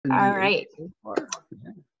All right.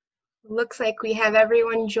 Looks like we have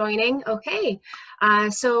everyone joining. Okay,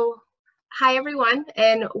 so hi everyone,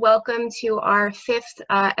 and welcome to our fifth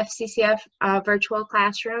FCCF Virtual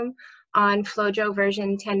Classroom on FlowJo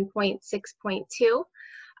version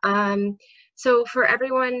 10.6.2. So for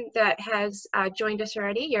everyone that has joined us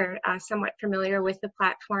already, you're somewhat familiar with the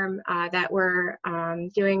platform that we're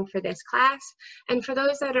doing for this class. And for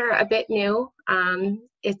those that are a bit new,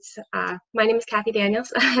 my name is Kathy Daniels,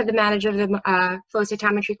 the manager of the flow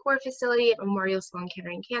cytometry core facility at Memorial Sloan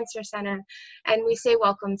Kettering Cancer Center. And we say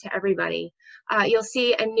welcome to everybody. You'll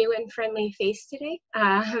see a new and friendly face today,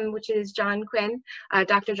 which is John Quinn,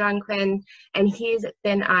 Dr. John Quinn, and he's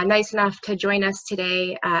been nice enough to join us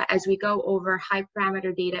today as we go over high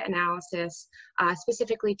parameter data analysis,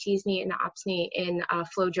 specifically tSNE and opt-SNE in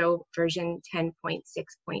FlowJo version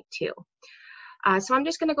 10.6.2. So I'm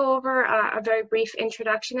just going to go over a very brief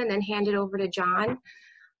introduction and then hand it over to John.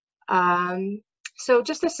 So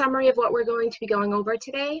just a summary of what we're going to be going over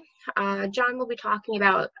today. John will be talking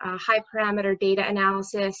about high parameter data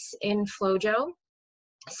analysis in FlowJo,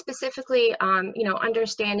 specifically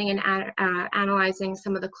understanding and analyzing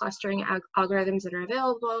some of the clustering algorithms that are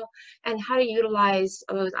available and how to utilize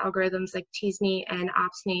those algorithms like tSNE and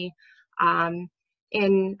opt-SNE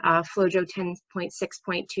in FlowJo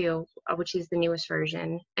 10.6.2, which is the newest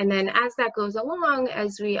version. And then as that goes along,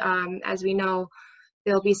 as we know,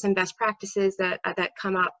 there'll be some best practices that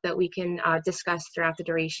come up that we can discuss throughout the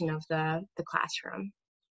duration of the classroom.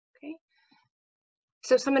 Okay.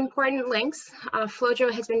 So some important links.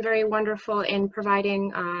 FlowJo has been very wonderful in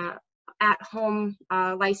providing at-home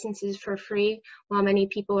licenses for free while many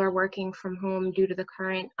people are working from home due to the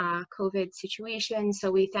current COVID situation.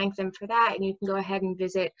 So we thank them for that, and you can go ahead and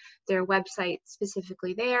visit their website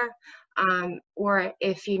specifically there. Or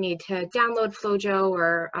if you need to download FlowJo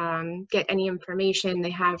or get any information,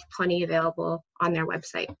 they have plenty available on their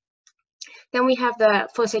website. Then we have the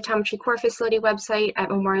flow cytometry core facility website at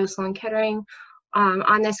Memorial Sloan Kettering.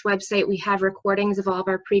 On this website, we have recordings of all of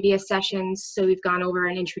our previous sessions. So we've gone over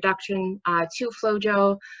an introduction to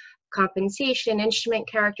FlowJo, compensation, instrument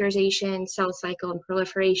characterization, cell cycle and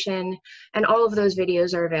proliferation, and all of those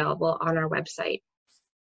videos are available on our website.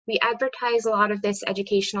 We advertise a lot of this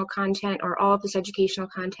educational content, or all of this educational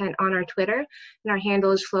content, on our Twitter, and our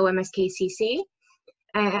handle is FlowMSKCC.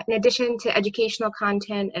 In addition to educational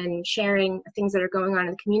content and sharing things that are going on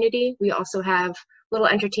in the community, we also have little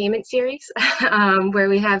entertainment series where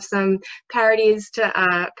we have some parody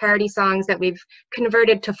songs that we've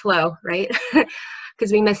converted to Flow, right?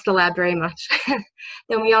 Because we miss the lab very much.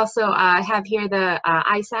 Then we also have here the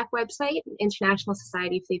ISAC website, International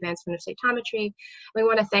Society for the Advancement of Cytometry. We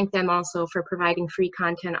want to thank them also for providing free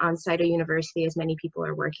content on Cyto University as many people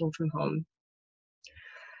are working from home.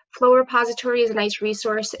 Flow repository is a nice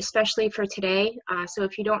resource, especially for today. So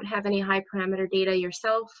if you don't have any high parameter data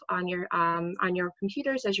yourself on your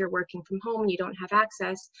computers as you're working from home and you don't have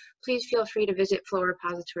access, please feel free to visit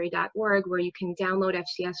flowrepository.org, where you can download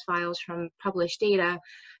FCS files from published data,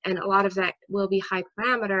 and a lot of that will be high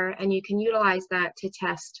parameter, and you can utilize that to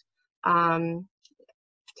test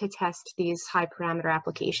these high parameter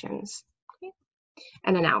applications, okay,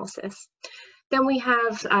 and analysis. Then we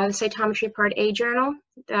have the Cytometry Part A journal.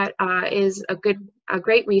 That is a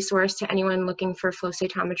great resource to anyone looking for flow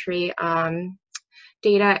cytometry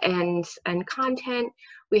data and content.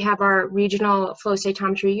 We have our regional flow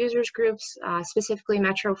cytometry users groups, specifically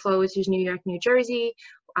Metro Flow, which is New York, New Jersey,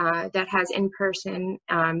 that has in-person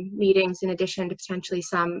meetings in addition to potentially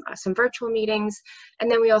some virtual meetings. And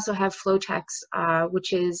then we also have FlowTechs,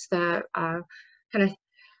 which is the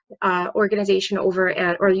organization over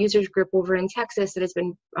at, or users group over in Texas, that has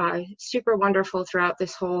been super wonderful throughout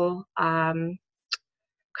this whole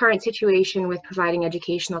current situation with providing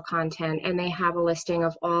educational content, and they have a listing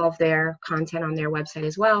of all of their content on their website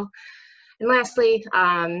as well. And lastly,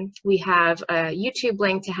 we have a YouTube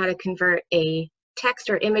link to how to convert a text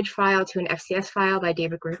or image file to an FCS file by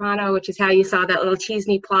David Gravano, which is how you saw that little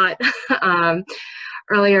tSNE plot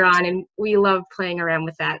earlier on, and we love playing around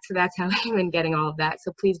with that. So that's how we've been getting all of that.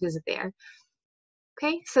 So please visit there.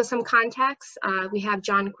 Okay, so some contacts. We have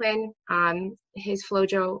John Quinn, his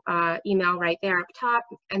FlowJo email right there up top.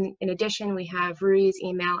 And in addition, we have Rui's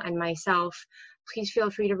email and myself. Please feel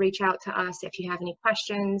free to reach out to us if you have any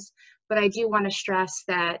questions. But I do want to stress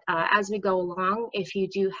that as we go along, if you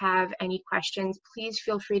do have any questions, please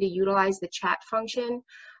feel free to utilize the chat function.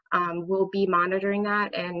 We'll be monitoring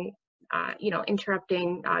that and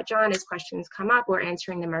interrupting John as questions come up, or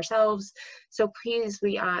answering them ourselves. So please,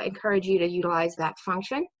 we encourage you to utilize that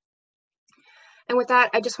function. And with that,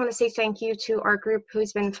 I just want to say thank you to our group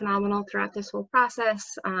who's been phenomenal throughout this whole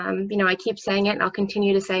process. You know, I keep saying it and I'll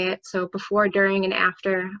continue to say it. So before, during, and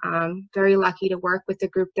after, very lucky to work with the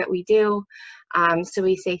group that we do. So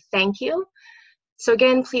we say thank you. So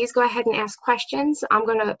again, please go ahead and ask questions. I'm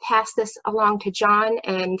going to pass this along to John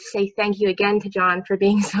and say thank you again to John for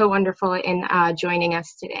being so wonderful in joining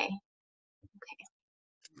us today.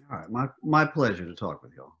 Okay. All right, my pleasure to talk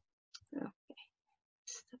with y'all. Okay.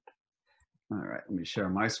 All right, let me share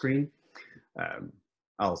my screen.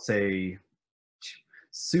 I'll say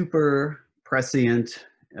super prescient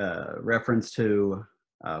reference to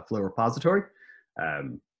Flow repository.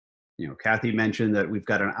 You know, Kathy mentioned that we've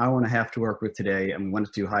got an hour and a half to work with today, and we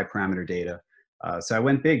wanted to do high parameter data. So I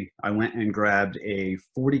went big. I went and grabbed a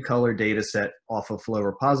 40-color data set off of Flow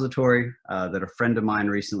repository that a friend of mine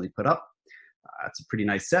recently put up. It's a pretty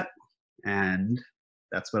nice set, and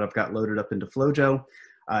that's what I've got loaded up into FlowJo.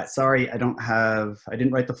 Sorry, I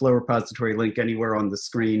didn't write the Flow repository link anywhere on the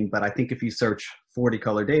screen, but I think if you search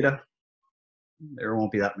 40-color data, there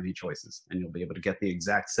won't be that many choices, and you'll be able to get the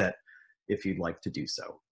exact set if you'd like to do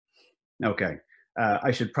so. Okay,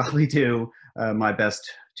 I should probably do my best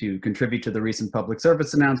to contribute to the recent public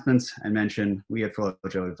service announcements and mention we at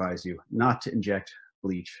FlowJo advise you not to inject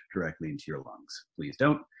bleach directly into your lungs. Please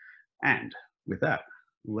don't. And with that,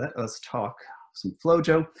 let us talk some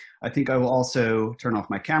FlowJo. I think I will also turn off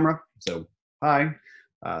my camera. So hi,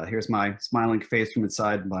 here's my smiling face from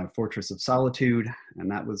inside my fortress of solitude. And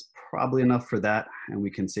that was probably enough for that. And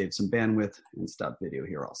we can save some bandwidth and stop video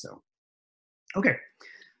here also. Okay,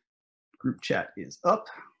 group chat is up.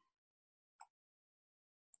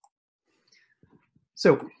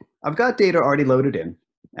 So I've got data already loaded in.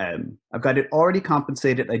 I've got it already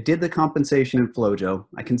compensated. I did the compensation in FlowJo.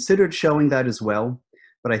 I considered showing that as well,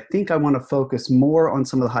 but I think I want to focus more on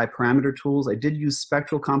some of the high parameter tools. I did use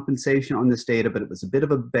spectral compensation on this data, but it was a bit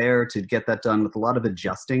of a bear to get that done with a lot of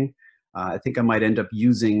adjusting. I think I might end up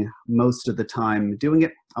using most of the time doing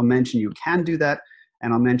it. I'll mention you can do that,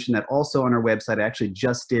 and I'll mention that also on our website. I actually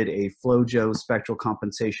just did a FlowJo spectral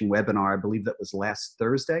compensation webinar. I believe that was last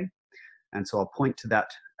Thursday, and so I'll point to that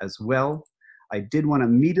as well. I did want to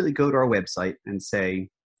immediately go to our website and say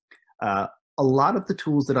a lot of the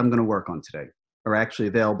tools that I'm going to work on today are actually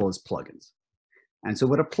available as plugins. And so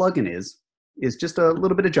what a plugin is just a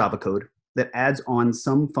little bit of Java code that adds on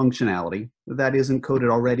some functionality that isn't coded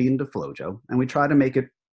already into FlowJo. And we try to make it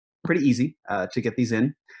pretty easy to get these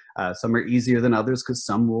in. Some are easier than others because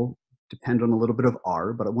some will depend on a little bit of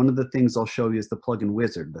R, but one of the things I'll show you is the plugin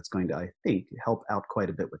wizard that's going to, I think, help out quite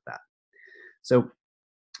a bit with that. So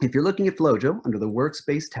if you're looking at FlowJo under the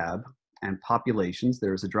Workspace tab and Populations,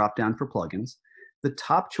 there's a drop-down for plugins. The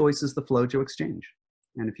top choice is the FlowJo Exchange.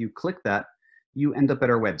 And if you click that, you end up at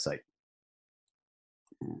our website.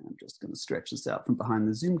 And I'm just going to stretch this out from behind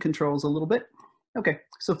the Zoom controls a little bit. Okay,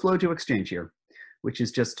 so FlowJo Exchange here, which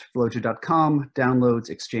is just flowjo.com, downloads,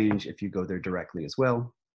 Exchange, if you go there directly as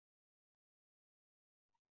well.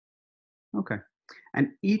 Okay, and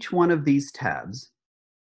each one of these tabs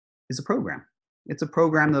is a program. It's a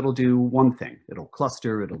program that'll do one thing. It'll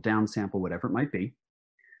cluster, it'll downsample, whatever it might be.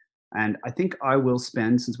 And I think I will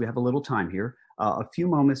spend, since we have a little time here, a few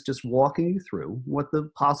moments just walking you through what the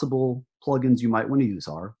possible plugins you might want to use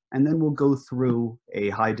are, and then we'll go through a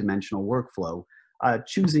high-dimensional workflow,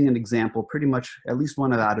 choosing an example, pretty much at least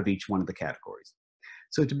one out of each one of the categories.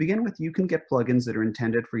 So to begin with, you can get plugins that are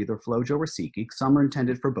intended for either FlowJo or SeatGeek. Some are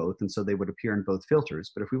intended for both, and so they would appear in both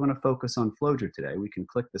filters. But if we want to focus on FlowJo today, we can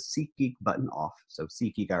click the SeatGeek button off. So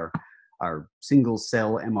SeatGeek, our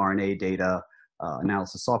single-cell mRNA data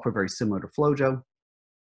analysis software, very similar to FlowJo.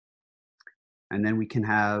 And then we can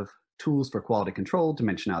have tools for quality control,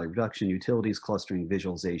 dimensionality reduction, utilities, clustering,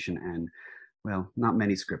 visualization, and, well, not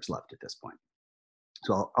many scripts left at this point.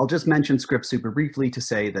 So I'll just mention scripts super briefly to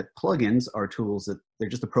say that plugins are tools that they're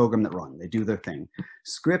just a program that run. They do their thing.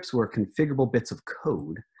 Scripts were configurable bits of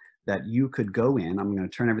code that you could go in. I'm going to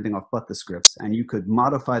turn everything off but the scripts, and you could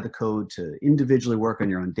modify the code to individually work on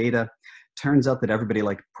your own data. Turns out that everybody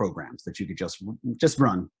liked programs that you could just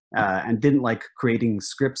run and didn't like creating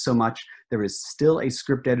scripts so much. There is still a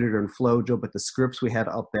script editor in FlowJo, but the scripts we had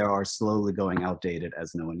up there are slowly going outdated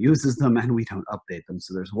as no one uses them and we don't update them.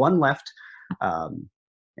 So there's one left.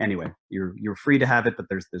 Anyway, you're free to have it, but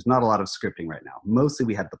there's not a lot of scripting right now. Mostly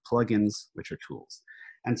we have the plugins, which are tools.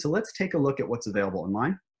 And so let's take a look at what's available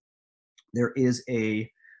online. There is a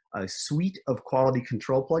suite of quality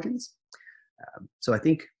control plugins. So I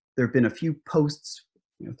think there have been a few posts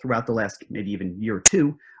throughout the last maybe even year or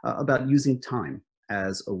two about using time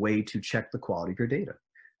as a way to check the quality of your data.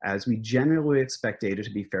 as we generally expect data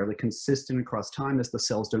to be fairly consistent across time as the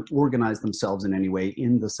cells don't organize themselves in any way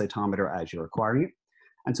in the cytometer as you're acquiring it.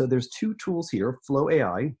 And so there's two tools here,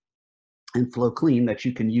 flowAI and flowClean, that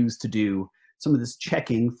you can use to do some of this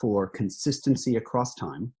checking for consistency across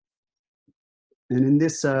time. And in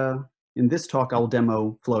this talk, I'll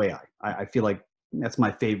demo flowAI. I feel like that's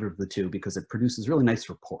my favorite of the two because it produces really nice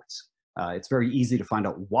reports. It's very easy to find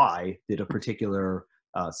out why did a particular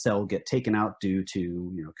cell get taken out due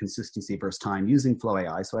to consistency versus time using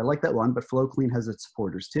flowAI. So I like that one, but flowClean has its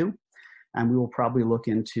supporters too. And we will probably look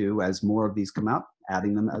into, as more of these come out,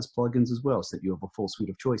 adding them as plugins as well so that you have a full suite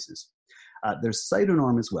of choices. There's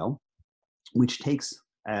CytoNorm as well, which takes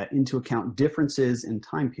into account differences in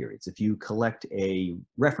time periods. If you collect a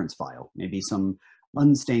reference file, maybe some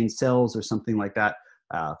unstained cells or something like that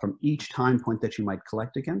from each time point that you might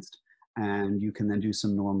collect against, and you can then do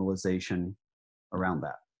some normalization around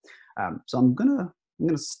that. So I'm gonna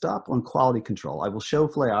stop on quality control. I will show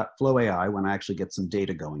flowAI when I actually get some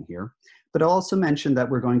data going here. But I'll also mention that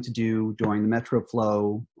we're going to do, during the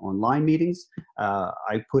MetroFlow online meetings,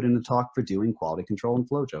 I put in a talk for doing quality control in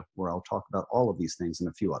FlowJo, where I'll talk about all of these things and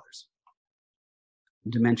a few others.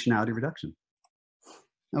 Dimensionality reduction.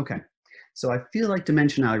 Okay, so I feel like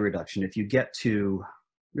dimensionality reduction, if you get to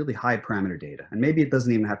really high parameter data, and maybe it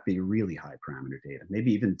doesn't even have to be really high parameter data,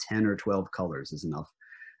 maybe even 10 or 12 colors is enough,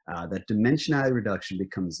 that dimensionality reduction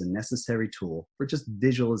becomes a necessary tool for just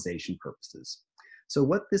visualization purposes. So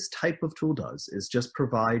what this type of tool does is just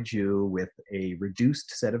provide you with a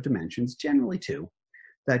reduced set of dimensions, generally two,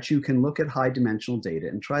 that you can look at high dimensional data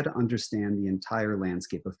and try to understand the entire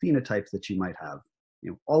landscape of phenotypes that you might have,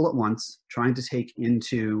 all at once, trying to take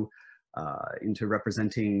into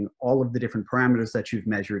representing all of the different parameters that you've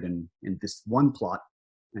measured in this one plot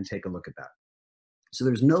and take a look at that. So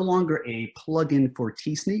there's no longer a plugin for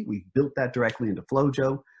tSNE. We've built that directly into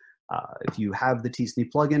FlowJo. If you have the tSNE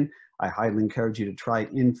plugin, I highly encourage you to try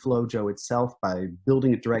it in FlowJo itself. By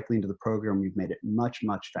building it directly into the program, we've made it much,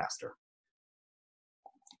 much faster.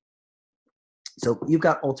 So you've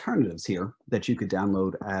got alternatives here that you could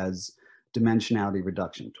download as dimensionality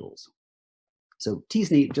reduction tools. So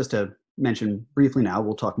tSNE, just to mention briefly now,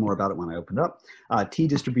 we'll talk more about it when I open it up.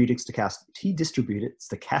 T-distributed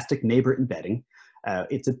stochastic neighbor embedding.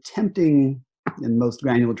 It's attempting, in most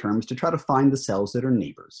granular terms, to try to find the cells that are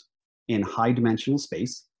neighbors in high dimensional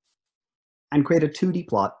space and create a 2D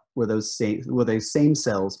plot where those same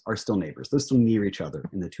cells are still neighbors. They're still near each other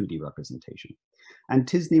in the 2D representation. And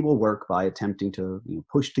tSNE will work by attempting to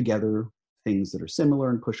push together things that are similar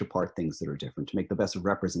and push apart things that are different to make the best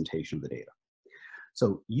representation of the data.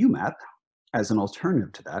 So UMAP, as an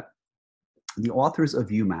alternative to that, the authors of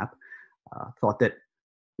UMAP thought that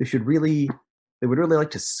they would really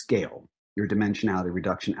like to scale your dimensionality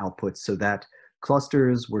reduction outputs so that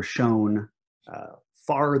clusters were shown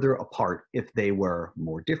farther apart if they were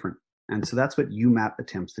more different. And so that's what UMAP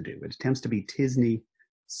attempts to do. It attempts to be tSNE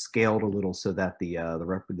scaled a little so that the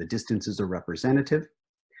distances are representative.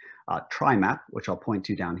 TriMap, which I'll point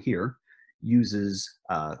to down here, uses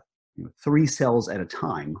 3 cells at a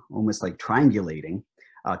time, almost like triangulating,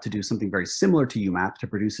 to do something very similar to UMAP to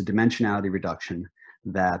produce a dimensionality reduction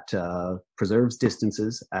that preserves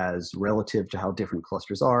distances as relative to how different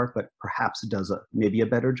clusters are, but perhaps does maybe a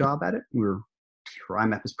better job at it.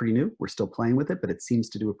 TriMap is pretty new. We're still playing with it, but it seems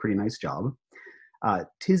to do a pretty nice job.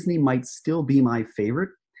 tSNE might still be my favorite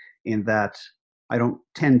in that I don't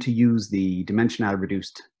tend to use the dimensionality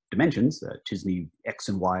reduced dimensions, tSNE X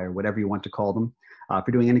and Y or whatever you want to call them,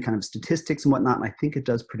 for doing any kind of statistics and whatnot. And I think it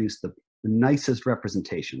does produce the nicest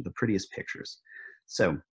representation, the prettiest pictures.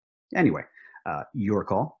 So anyway, your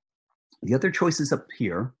call. The other choices up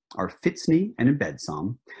here are tSNE and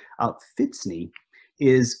embed-SOM. tSNE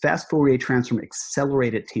is fast Fourier transform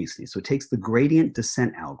accelerated tSNE. So it takes the gradient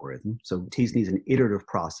descent algorithm. So tSNE is an iterative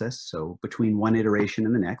process. So between one iteration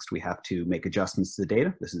and the next, we have to make adjustments to the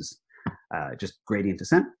data. This is just gradient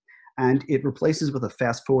descent. And it replaces with a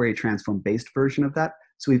fast Fourier transform based version of that.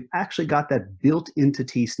 So we've actually got that built into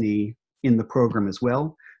tSNE in the program as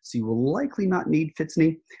well. So you will likely not need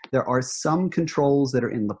tSNE. There are some controls that are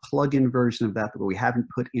in the plugin version of that we haven't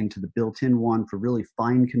put into the built-in one for really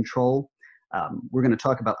fine control. We're going to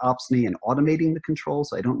talk about opt-SNE and automating the controls.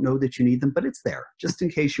 So I don't know that you need them, but it's there just in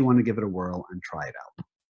case you want to give it a whirl and try it out.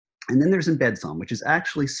 And then there's embed-SOM, which is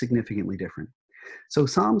actually significantly different. So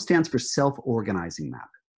SOM stands for self-organizing map.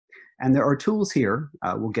 And there are tools here,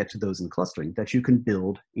 we'll get to those in clustering, that you can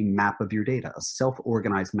build a map of your data, a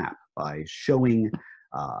self-organized map by showing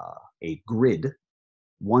a grid,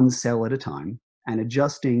 one cell at a time, and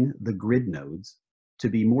adjusting the grid nodes to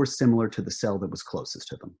be more similar to the cell that was closest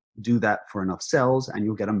to them. Do that for enough cells and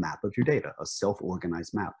you'll get a map of your data, a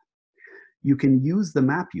self-organized map. You can use the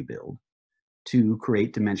map you build to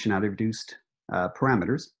create dimensionality reduced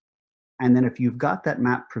parameters. And then if you've got that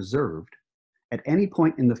map preserved, at any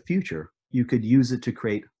point in the future, you could use it to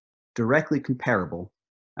create directly comparable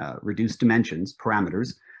reduced dimensions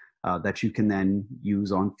parameters that you can then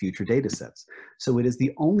use on future data sets. So it is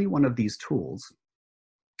the only one of these tools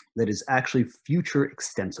that is actually future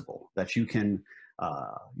extensible, that you can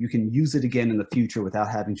use it again in the future without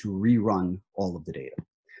having to rerun all of the data.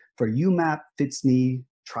 For UMAP, FCCF,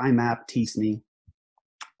 TriMap, tSNE,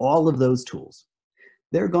 all of those tools,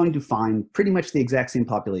 they're going to find pretty much the exact same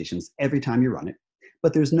populations every time you run it,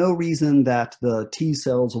 but there's no reason that the T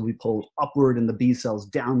cells will be pulled upward and the B cells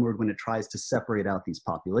downward when it tries to separate out these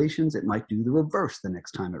populations. It might do the reverse the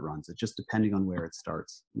next time it runs it, just depending on where it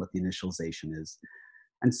starts, what the initialization is.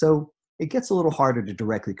 And so it gets a little harder to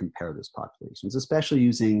directly compare those populations, especially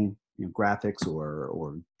using graphics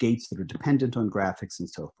or gates that are dependent on graphics and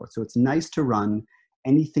so forth. So it's nice to run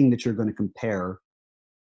anything that you're going to compare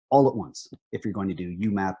all at once if you're going to do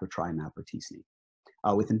UMAP or TriMap or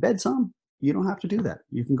tSNE. With EmbedSOM, you don't have to do that.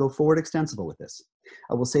 You can go forward extensible with this.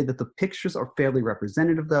 I will say that the pictures are fairly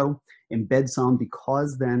representative though. EmbedSOM,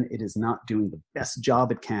 because then it is not doing the best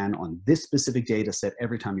job it can on this specific data set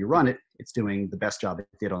every time you run it, it's doing the best job it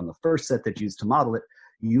did on the first set that you used to model it,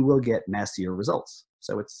 you will get messier results.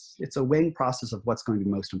 So it's a weighing process of what's going to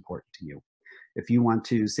be most important to you. If you want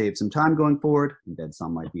to save some time going forward,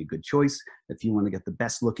 EmbedSOM might be a good choice. If you want to get the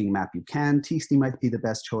best looking map you can, tSNE might be the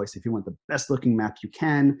best choice. If you want the best looking map you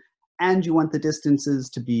can, and you want the distances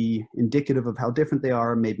to be indicative of how different they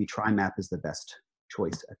are, maybe TriMap is the best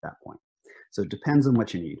choice at that point. So it depends on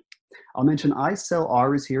what you need. I'll mention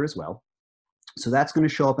iCellR is here as well. So that's going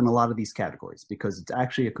to show up in a lot of these categories because it's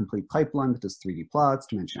actually a complete pipeline that does 3D plots,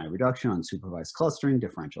 dimensionality reduction, unsupervised clustering,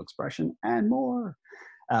 differential expression, and more.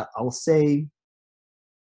 I'll say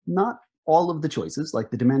not all of the choices,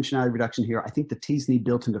 like the dimensionality reduction here, I think the tSNE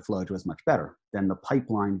built into FlowJo is much better than the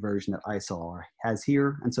pipeline version that iCellR has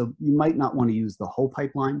here. And so you might not want to use the whole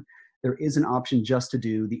pipeline. There is an option just to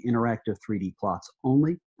do the interactive 3D plots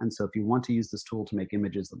only. And so if you want to use this tool to make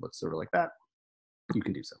images that look sort of like that, you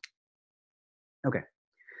can do so. Okay,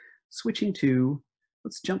 switching to,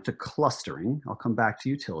 let's jump to clustering. I'll come back to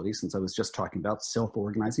utility since I was just talking about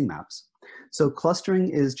self-organizing maps. So clustering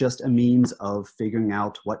is just a means of figuring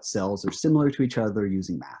out what cells are similar to each other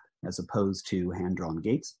using math, as opposed to hand-drawn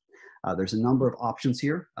gates. There's a number of options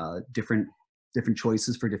here, different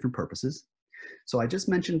choices for different purposes. So I just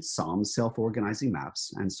mentioned SOM, self-organizing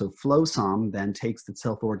maps, and so FlowSOM then takes the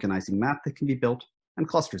self-organizing map that can be built and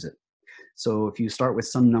clusters it. So if you start with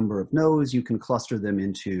some number of nodes, you can cluster them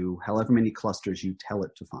into however many clusters you tell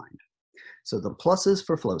it to find. So the pluses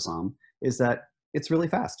for FlowSOM is that it's really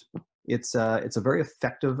fast. It's a very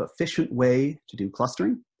effective, efficient way to do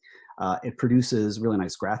clustering. It produces really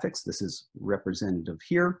nice graphics. This is representative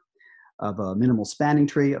here of a minimal spanning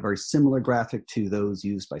tree, a very similar graphic to those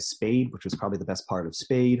used by Spade, which was probably the best part of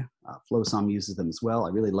Spade. FlowSOM uses them as well. I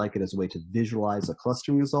really like it as a way to visualize a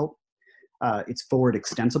clustering result. It's forward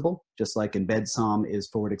extensible, just like EmbedSOM is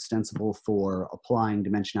forward extensible for applying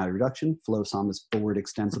dimensionality reduction. FlowSOM is forward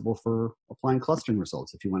extensible for applying clustering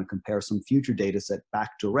results if you want to compare some future data set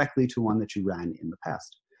back directly to one that you ran in the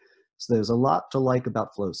past. So there's a lot to like about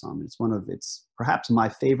FlowSOM. It's perhaps my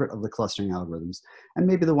favorite of the clustering algorithms, and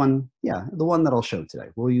maybe the one that I'll show today.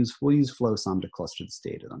 We'll use FlowSOM to cluster this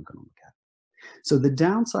data that I'm going to look at. So the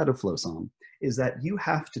downside of FlowSOM is that you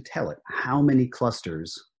have to tell it how many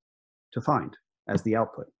clusters to find as the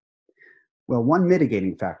output. Well, one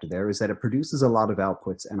mitigating factor there is that it produces a lot of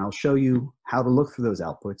outputs, and I'll show you how to look through those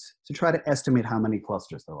outputs to try to estimate how many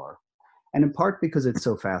clusters there are. And in part because it's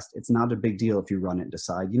so fast, it's not a big deal if you run it and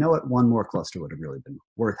decide, you know what, one more cluster would have really been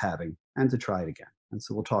worth having, and to try it again. And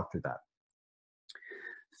so we'll talk through that.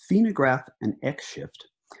 Phenograph and XShift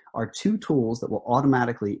are two tools that will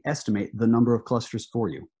automatically estimate the number of clusters for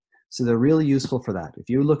you. So they're really useful for that. If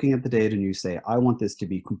you're looking at the data and you say, I want this to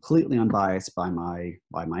be completely unbiased by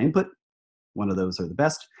my input, one of those are the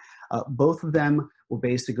best. Both of them will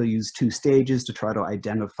basically use two stages to try to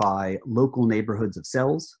identify local neighborhoods of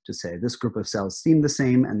cells, to say this group of cells seem the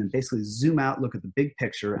same, and then basically zoom out, look at the big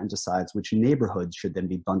picture, and decides which neighborhoods should then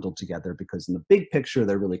be bundled together, because in the big picture,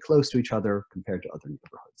 they're really close to each other compared to other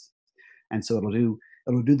neighborhoods. And so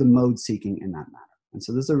it'll do the mode seeking in that manner. And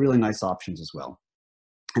so those are really nice options as well.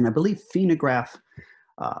 And I believe Phenograph,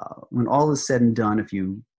 when all is said and done, if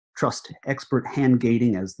you trust expert hand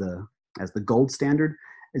gating as the gold standard,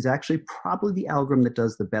 is actually probably the algorithm that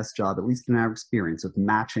does the best job, at least in our experience, of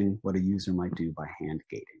matching what a user might do by hand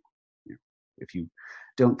gating. You know, if you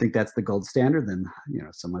don't think that's the gold standard, then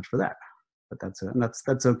so much for that. But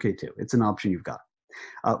that's okay too. It's an option you've got.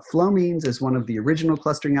 FlowMeans is one of the original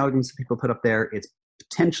clustering algorithms that people put up there. It's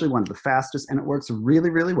potentially one of the fastest, and it works really,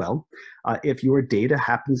 really well if your data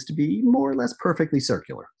happens to be more or less perfectly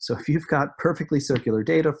circular. So if you've got perfectly circular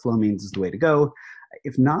data, FlowMeans is the way to go.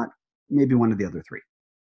 If not, maybe one of the other three.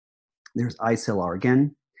 There's ICLR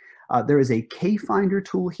again. There is a K-finder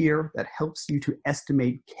tool here that helps you to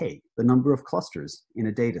estimate K, the number of clusters in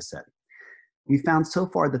a data set. We found so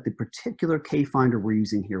far that the particular K-finder we're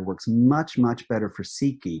using here works much, much better for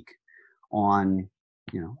SeatGeek on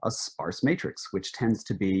a sparse matrix, which tends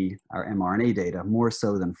to be our mRNA data more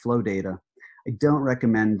so than flow data. I don't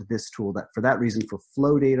recommend this tool for that reason. For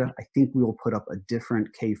flow data, I think we will put up a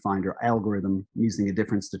different K-finder algorithm using a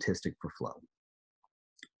different statistic for flow.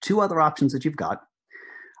 Two other options that you've got,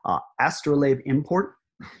 Astrolabe Import.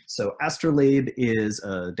 So Astrolabe is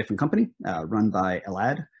a different company run by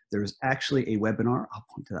Elad. There's actually a webinar, I'll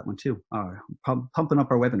point to that one too, pumping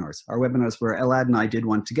up our webinars. Our webinars where Elad and I did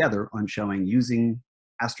one together on showing using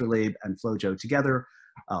Astrolabe and FlowJo together.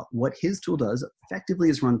 What his tool does effectively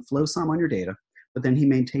is run FlowSOM on your data, but then he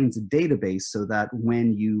maintains a database so that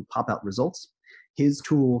when you pop out results, his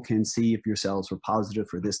tool can see if your cells were positive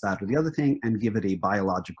for this, that, or the other thing and give it a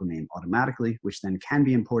biological name automatically, which then can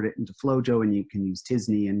be imported into FlowJo, and you can use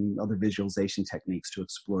tSNE and other visualization techniques to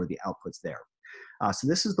explore the outputs there. So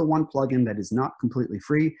this is the one plugin that is not completely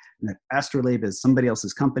free, and that Astrolabe is somebody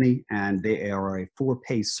else's company, and they are a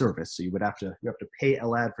for-pay service. So you have to pay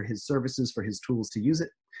Elad for his services, for his tools to use it.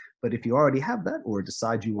 But if you already have that or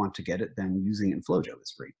decide you want to get it, then using it in FlowJo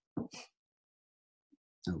is free.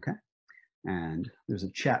 Okay, and there's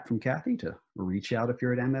a chat from Kathy to reach out if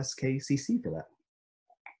you're at MSKCC for that.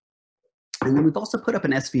 And then we've also put up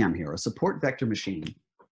an SVM here, a support vector machine.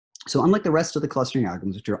 So unlike the rest of the clustering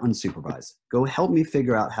algorithms, which are unsupervised, go help me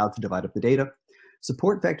figure out how to divide up the data.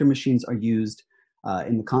 Support vector machines are used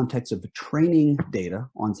in the context of training data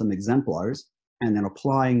on some exemplars and then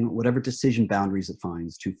applying whatever decision boundaries it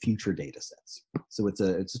finds to future data sets. So it's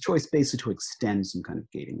a choice basically to extend some kind of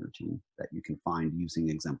gating routine that you can find using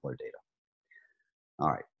exemplar data. All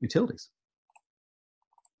right, utilities.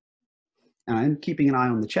 And I'm keeping an eye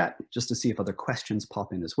on the chat just to see if other questions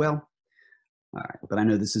pop in as well. All right, but I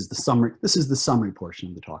know this is the summary portion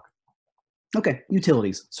of the talk. Okay,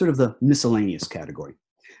 utilities, sort of the miscellaneous category.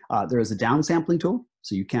 There is a downsampling tool,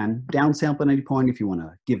 so you can downsample at any point if you want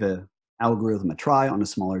to give an algorithm a try on a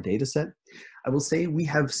smaller data set. I will say we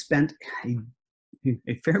have spent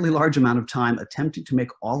a fairly large amount of time attempting to make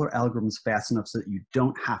all our algorithms fast enough so that you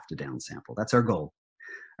don't have to downsample. That's our goal.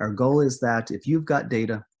 Our goal is that if you've got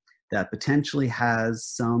data that potentially has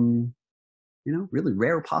some really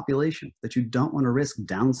rare population that you don't want to risk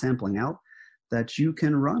downsampling out, that you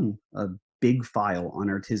can run a big file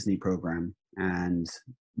on our tSNE program and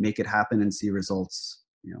make it happen and see results,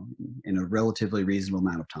 in a relatively reasonable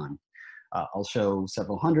amount of time. I'll show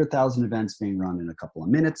several 100,000 events being run in a couple of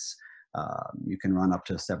minutes. You can run up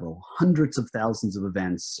to several hundreds of thousands of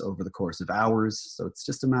events over the course of hours. So it's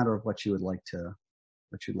just a matter of what you'd like to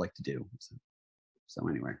do. So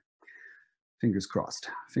anyway. Fingers crossed.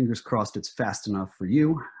 Fingers crossed it's fast enough for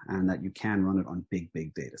you and that you can run it on big,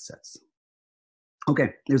 big data sets.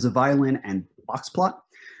 Okay, there's a violin and box plot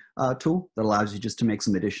tool that allows you just to make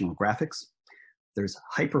some additional graphics. There's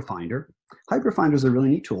Hyperfinder. Hyperfinder is a really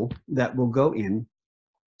neat tool that will go in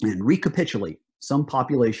and recapitulate some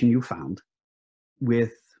population you found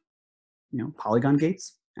with polygon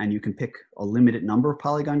gates, and you can pick a limited number of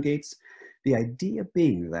polygon gates. The idea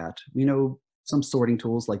being that some sorting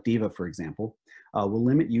tools like Diva, for example, will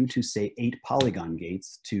limit you to, say, 8 polygon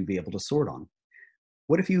gates to be able to sort on.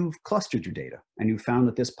 What if you've clustered your data and you found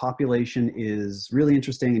that this population is really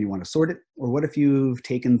interesting and you want to sort it? Or what if you've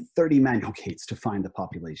taken 30 manual gates to find the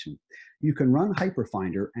population? You can run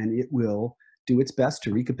Hyperfinder and it will do its best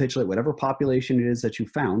to recapitulate whatever population it is that you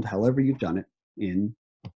found, however you've done it, in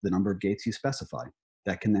the number of gates you specify.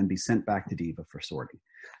 That can then be sent back to Diva for sorting.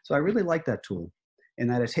 So I really like that tool, in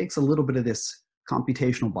that it takes a little bit of this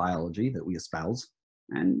computational biology that we espouse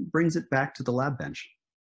and brings it back to the lab bench.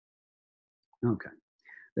 Okay,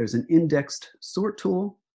 there's an indexed sort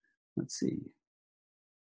tool. Let's see.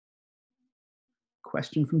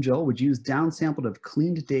 Question from Joel, would you use downsampled of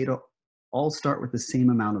cleaned data all start with the same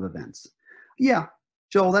amount of events? Yeah,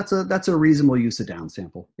 Joel, that's a reasonable use of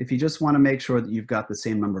downsample. If you just want to make sure that you've got the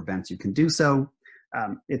same number of events, you can do so.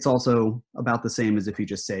 It's also about the same as if you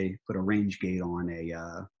just say put a range gate on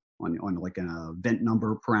like an event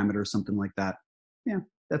number parameter or something like that. Yeah,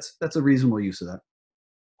 that's a reasonable use of that.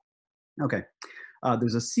 Okay,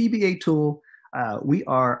 there's a CBA tool. We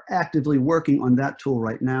are actively working on that tool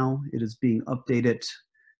right now. It is being updated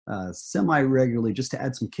semi-regularly just to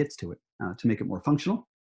add some kits to it to make it more functional.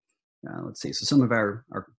 Let's see, so some of our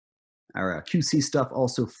QC stuff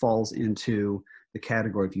also falls into the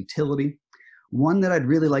category of utility. One that I'd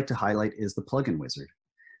really like to highlight is the plugin wizard.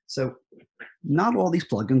 So not all these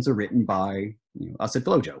plugins are written by us at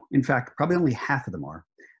FlowJo. In fact, probably only half of them are.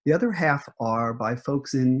 The other half are by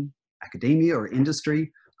folks in academia or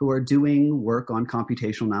industry who are doing work on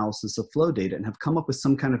computational analysis of flow data and have come up with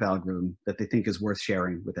some kind of algorithm that they think is worth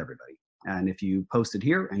sharing with everybody. And if you post it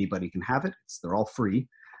here, anybody can have it. They're all free.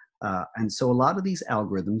 And so a lot of these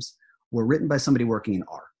algorithms were written by somebody working in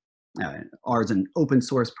R. R is an open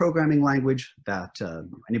source programming language that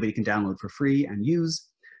anybody can download for free and use,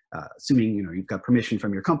 assuming you've got permission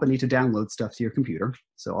from your company to download stuff to your computer.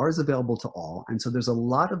 So R is available to all. And so there's a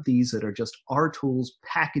lot of these that are just R tools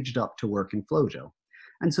packaged up to work in FlowJo.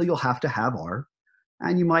 And so you'll have to have R,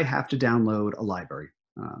 and you might have to download a library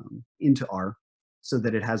into R so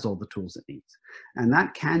that it has all the tools it needs. And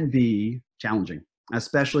that can be challenging,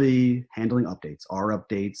 especially handling updates, R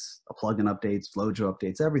updates, plugin updates, FlowJo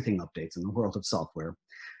updates, everything updates in the world of software.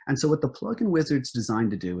 And so what the plugin wizard's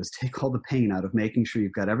designed to do is take all the pain out of making sure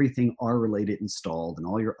you've got everything R-related installed and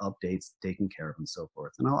all your updates taken care of and so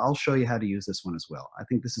forth. And I'll show you how to use this one as well. I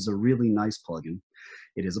think this is a really nice plugin.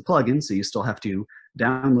 It is a plugin, so you still have to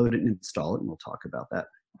download it and install it, and we'll talk about that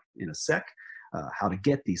in a sec, how to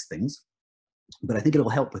get these things. But I think it'll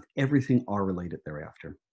help with everything R-related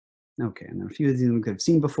thereafter. Okay, and a few of these we've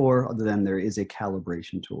seen before, other than there is a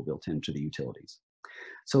calibration tool built into the utilities.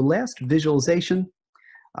 So last, visualization.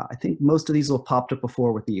 I think most of these will have popped up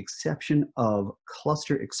before with the exception of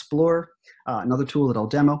Cluster Explorer, another tool that I'll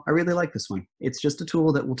demo. I really like this one. It's just a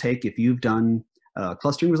tool that will take, if you've done a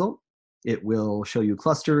clustering result, it will show you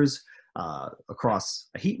clusters across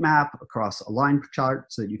a heat map, across a line chart,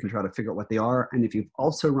 so that you can try to figure out what they are. And if you've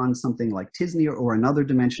also run something like tSNE or another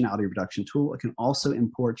dimensionality reduction tool, it can also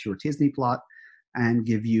import your tSNE plot and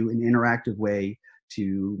give you an interactive way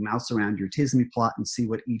to mouse around your tSNE plot and see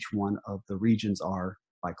what each one of the regions are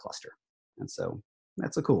by cluster. And so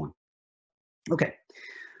that's a cool one. Okay,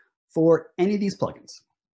 for any of these plugins,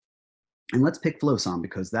 and let's pick FlowSOM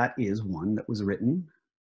because that is one that was written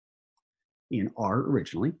in R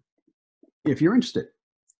originally. If you're interested,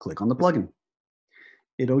 click on the plugin.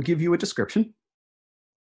 It'll give you a description.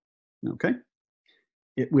 Okay.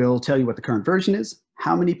 It will tell you what the current version is,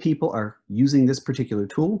 how many people are using this particular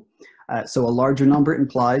tool. So a larger number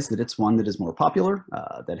implies that it's one that is more popular,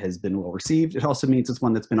 that has been well received. It also means it's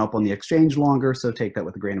one that's been up on the exchange longer, so take that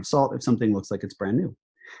with a grain of salt if something looks like it's brand new.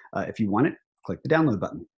 If you want it, click the download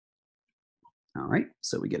button. All right,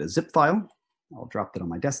 so we get a zip file. I'll drop that on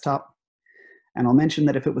my desktop. And I'll mention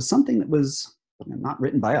that if it was something that was not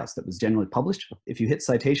written by us, that was generally published, if you hit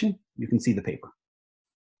citation, you can see the paper.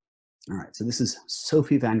 All right, so this is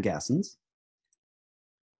Sophie Van Gassen's.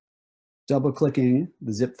 Double-clicking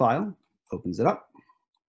the zip file opens it up.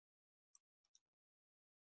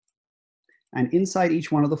 And inside each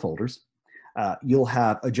one of the folders, you'll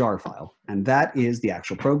have a jar file, and that is the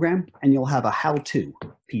actual program, and you'll have a how-to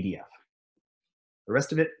PDF. The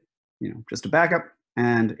rest of it, just a backup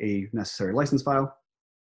and a necessary license file.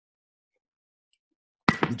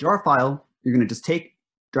 The jar file, you're going to just take,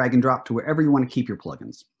 drag and drop to wherever you want to keep your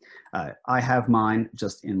plugins. I have mine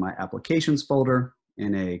just in my applications folder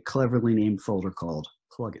in a cleverly named folder called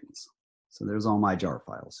plugins. So there's all my jar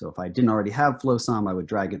files. So if I didn't already have FlowSOM, I would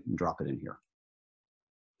drag it and drop it in here.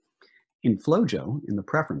 In FlowJo, in the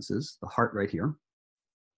preferences, the heart right here,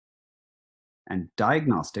 and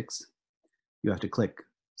diagnostics, you have to click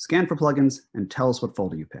scan for plugins and tell us what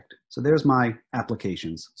folder you picked. So there's my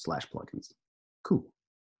applications/plugins. Cool.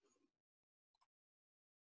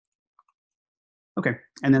 Okay,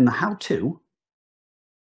 and then the how-to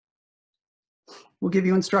will give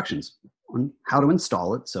you instructions on how to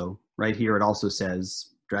install it. So right here, it also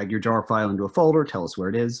says, drag your jar file into a folder, tell us where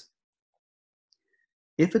it is.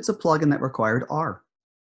 If it's a plugin that required R,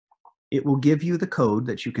 it will give you the code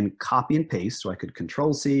that you can copy and paste. So I could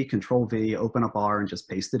Control-C, Control-V, open up R and just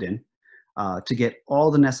paste it in to get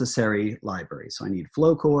all the necessary libraries. So I need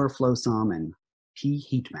FlowCore, FlowSOM, and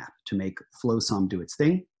pHeatMap to make FlowSOM do its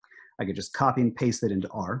thing. I could just copy and paste it into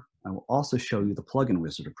R. I will also show you the plugin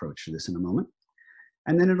wizard approach to this in a moment.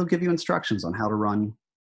 And then it'll give you instructions on how to run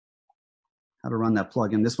that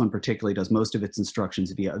plugin. This one particularly does most of its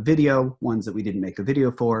instructions via a video, ones that we didn't make a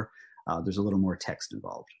video for. There's a little more text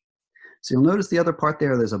involved. So you'll notice the other part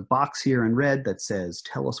there, there's a box here in red that says,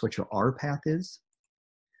 tell us what your R path is.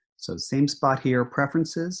 So same spot here,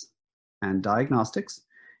 preferences and diagnostics.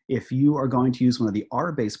 If you are going to use one of the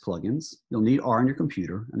R-based plugins, you'll need R on your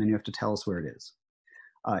computer, and then you have to tell us where it is.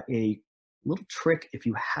 A little trick, if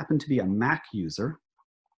you happen to be a Mac user,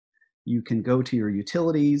 you can go to your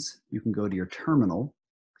utilities, you can go to your terminal,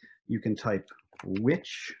 you can type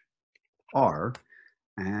which R,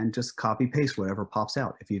 and just copy paste whatever pops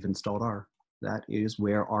out if you've installed R. That is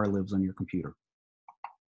where R lives on your computer.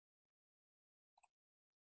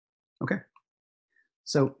 Okay,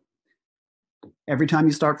 so every time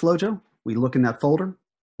you start FlowJo, we look in that folder,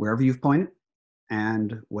 wherever you've pointed,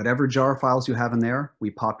 and whatever jar files you have in there, we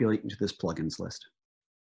populate into this plugins list.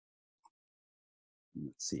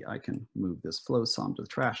 Let's see, I can move this FlowSOM to the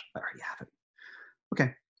trash. I already have it.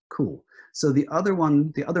 Okay, cool. So the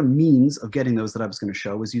other means of getting those that I was going to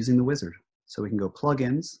show is using the wizard. So we can go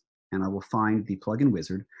plugins, and I will find the plugin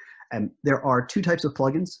wizard. And there are two types of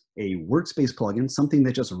plugins: a workspace plugin, something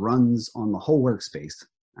that just runs on the whole workspace.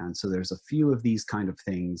 And so there's a few of these kind of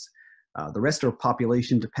things. The rest are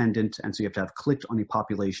population dependent, and so you have to have clicked on a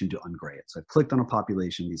population to ungray it. So I've clicked on a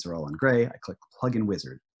population, these are all ungray, I click plugin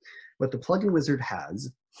wizard. What the plugin wizard has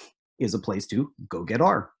is a place to go get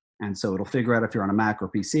R. And so it'll figure out if you're on a Mac or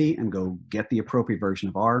PC and go get the appropriate version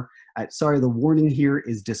of R. Sorry, the warning here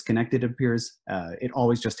is disconnected, it appears. It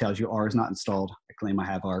always just tells you R is not installed. I claim I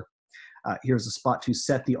have R. Here's a spot to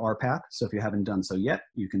set the R path. So if you haven't done so yet,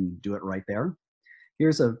 you can do it right there.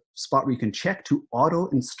 Here's a spot where you can check to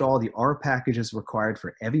auto-install the R packages required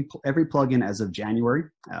for every plugin as of January.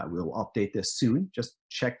 We'll update this soon. Just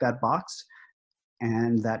check that box.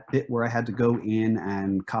 And that bit where I had to go in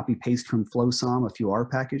and copy paste from FlowSOM a few R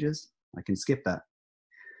packages, I can skip that.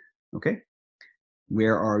 Okay,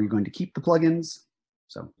 where are you going to keep the plugins?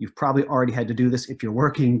 So you've probably already had to do this if you're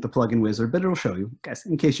working the plugin wizard, but it'll show you, guys,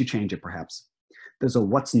 in case you change it perhaps. There's a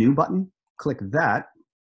what's new button, click that,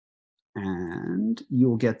 and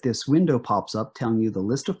you'll get this window pops up telling you the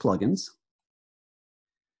list of plugins,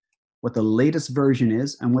 what the latest version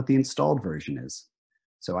is, and what the installed version is.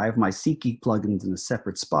 So I have my SeatGeek plugins in a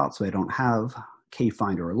separate spot, so I don't have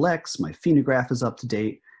Kfinder or Lex. My Phenograph is up to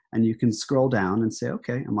date, and you can scroll down and say,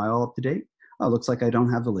 okay, am I all up to date? Oh, it looks like I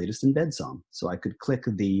don't have the latest EmbedSOM. So I could click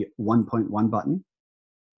the 1.1 button,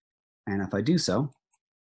 and if I do so,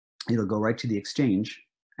 it'll go right to the Exchange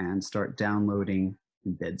and start downloading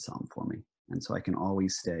EmbedSOM for me. And so I can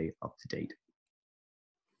always stay up to date.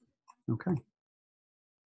 Okay.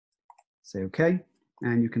 Say okay.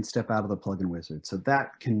 And you can step out of the plugin wizard. So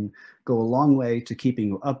that can go a long way to keeping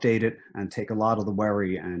you updated and take a lot of the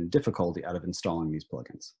worry and difficulty out of installing these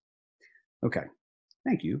plugins. Okay,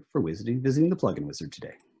 thank you for visiting the plugin wizard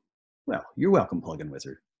today. Well, you're welcome, plugin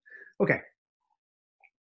wizard. Okay,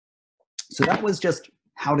 so that was just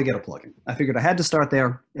how to get a plugin. I figured I had to start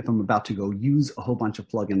there if I'm about to go use a whole bunch of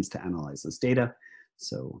plugins to analyze this data.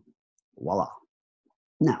 So voila.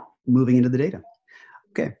 Now, moving into the data.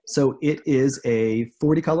 Okay, so it is a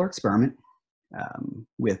 40-color experiment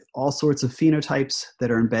with all sorts of phenotypes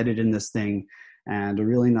that are embedded in this thing and a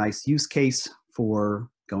really nice use case for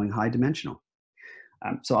going high dimensional.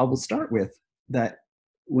 So I will start with that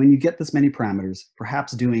when you get this many parameters,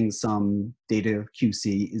 perhaps doing some data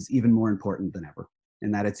QC is even more important than ever,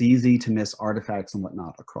 in that it's easy to miss artifacts and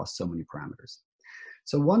whatnot across so many parameters.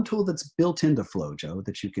 So one tool that's built into FlowJo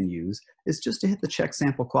that you can use is just to hit the Check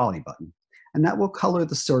Sample Quality button. And that will color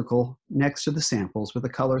the circle next to the samples with a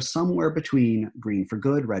color somewhere between green for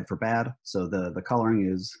good, red for bad. So the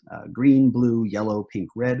coloring is green, blue, yellow, pink,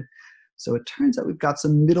 red. So it turns out we've got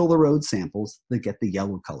some middle of the road samples that get the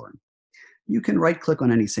yellow coloring. You can right click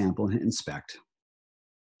on any sample and hit inspect.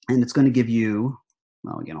 And it's going to give you,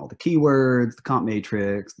 well, again, all the keywords, the comp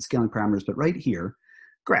matrix, the scaling parameters, but right here,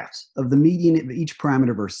 graphs of the median of each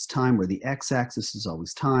parameter versus time, where the x-axis is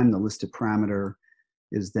always time, the listed parameter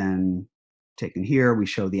is then taken here. We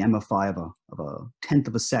show the MFI of a tenth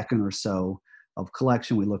of a second or so of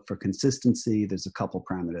collection. We look for consistency. There's a couple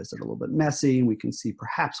parameters that are a little bit messy, and we can see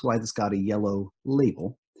perhaps why this got a yellow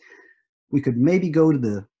label. We could maybe go to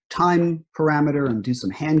the time parameter and do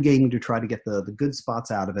some hand gating to try to get the good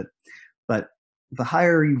spots out of it. But the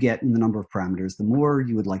higher you get in the number of parameters, the more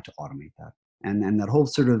you would like to automate that. And that whole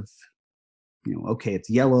sort of, you know, okay, it's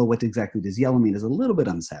yellow, what exactly does yellow mean, is a little bit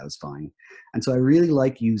unsatisfying. And so I really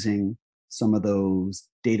like using some of those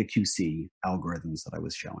data QC algorithms that I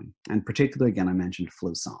was showing. And particularly, again, I mentioned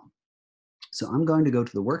FlowSOM. So I'm going to go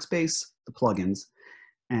to the workspace, the plugins,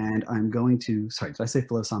 and I'm going to, sorry, did I say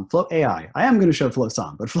FlowSOM? FlowAI. I am going to show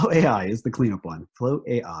FlowSOM, but FlowAI is the cleanup one.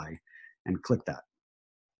 FlowAI, and click that.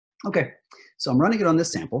 Okay, so I'm running it on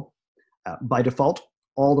this sample. By default,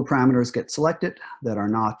 all the parameters get selected that are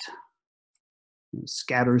not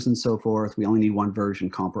scatters and so forth. We only need one version,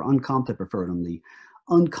 comp or uncomped. I prefer it on the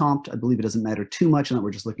uncomped. I believe it doesn't matter too much, and that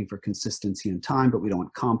we're just looking for consistency in time, but we don't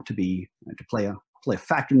want comp to be to play a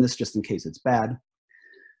factor in this just in case it's bad.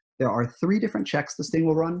 There are 3 different checks this thing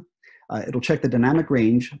will run. It'll check the dynamic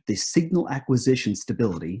range, the signal acquisition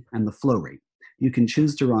stability, and the flow rate. You can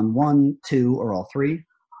choose to run 1, 2, or all 3.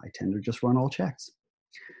 I tend to just run all checks.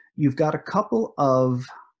 You've got a couple of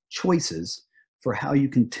choices for how you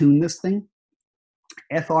can tune this thing.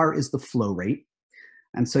 FR is the flow rate.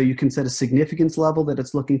 And so you can set a significance level that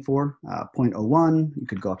it's looking for, 0.01. You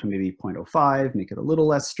could go up to maybe 0.05, make it a little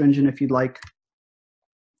less stringent if you'd like,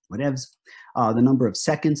 whatevs. The number of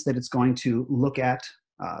seconds that it's going to look at.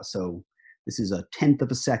 So this is 1/10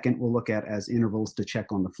 of a second we'll look at as intervals to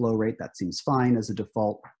check on the flow rate. That seems fine as a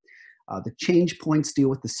default. The change points deal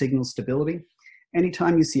with the signal stability.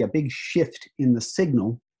 Anytime you see a big shift in the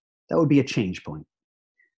signal, that would be a change point.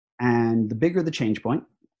 And the bigger the change point,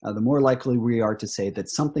 the more likely we are to say that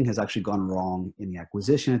something has actually gone wrong in the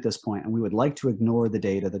acquisition at this point, and we would like to ignore the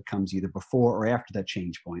data that comes either before or after that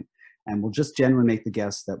change point, and we'll just generally make the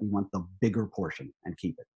guess that we want the bigger portion and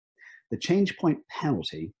keep it. The change point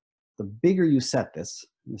penalty, the bigger you set this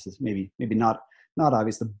is maybe not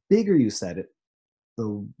obvious, the bigger you set it,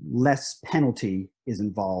 the less penalty is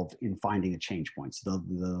involved in finding a change point. So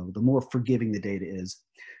the more forgiving the data is.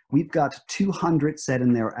 We've got 200 set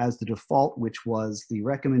in there as the default, which was the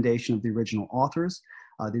recommendation of the original authors.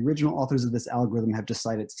 The original authors of this algorithm have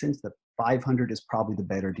decided since that 500 is probably the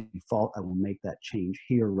better default. I will make that change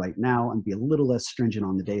here right now and be a little less stringent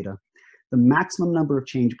on the data. The maximum number of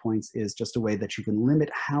change points is just a way that you can limit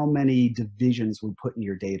how many divisions we put in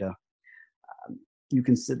your data. You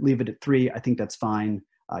can leave it at 3. I think that's fine.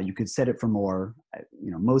 You could set it for more.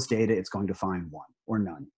 Most data it's going to find 1 or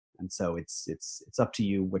none. And so it's up to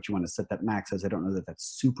you what you want to set that max as. I don't know that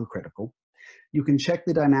that's super critical. You can check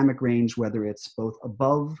the dynamic range, whether it's both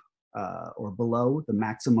above or below the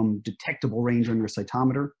maximum detectable range on your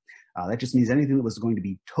cytometer. That just means anything that was going to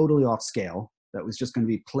be totally off scale, that was just going to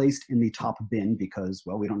be placed in the top bin because,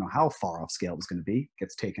 well, we don't know how far off scale it was going to be,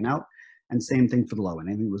 gets taken out. And same thing for the low end.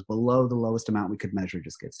 Anything that was below the lowest amount we could measure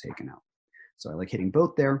just gets taken out. So I like hitting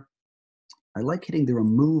both there. I like hitting the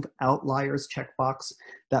remove outliers checkbox.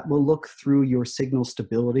 That will look through your signal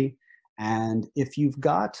stability. And if you've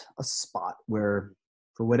got a spot where,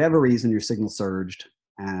 for whatever reason, your signal surged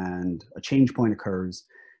and a change point occurs,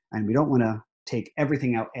 and we don't want to take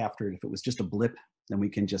everything out after it, if it was just a blip, then we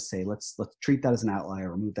can just say, let's treat that as an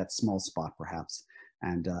outlier, remove that small spot perhaps,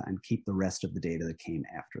 and keep the rest of the data that came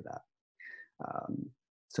after that.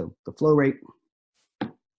 So the flow rate,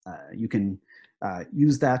 you can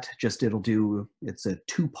use that, it's a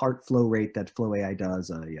 2-part flow rate that flowAI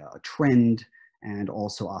does, a trend and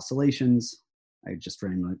also oscillations. I just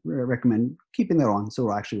recommend keeping that on, so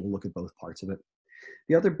we'll look at both parts of it.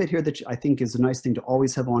 The other bit here that I think is a nice thing to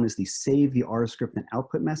always have on is the save the R script and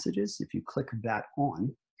output messages. If you click that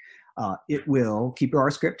on, it will keep your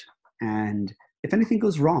R script, and if anything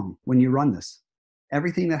goes wrong when you run this,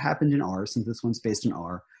 everything that happened in R, since this one's based in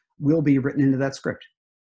R, will be written into that script.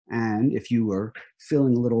 And if you are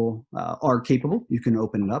feeling a little R capable, you can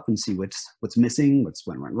open it up and see what's missing, what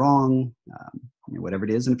went wrong, whatever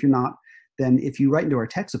it is. And if you're not, then if you write into our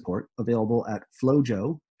tech support available at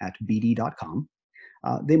flowjo@bd.com,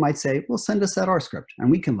 they might say, well, send us that R script, and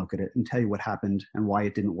we can look at it and tell you what happened and why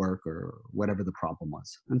it didn't work or whatever the problem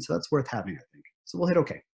was. And so that's worth having, I think. So we'll hit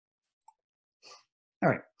OK. All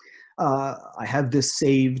right. I have this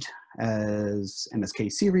saved as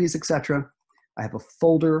MSK series, etc. I have a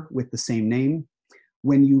folder with the same name.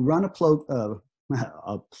 When you run a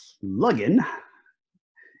plugin,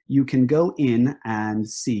 you can go in and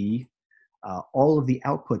see all of the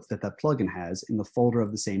outputs that plugin has in the folder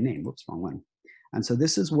of the same name. Whoops, wrong one. And so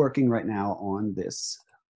this is working right now on this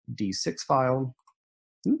D6 file.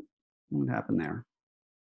 What happened there?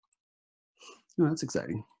 Oh, that's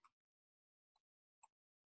exciting.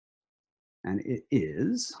 And it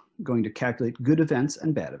is going to calculate good events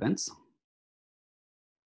and bad events.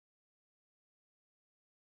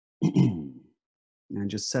 And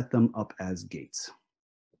just set them up as gates.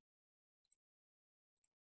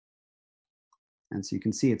 And so you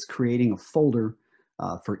can see it's creating a folder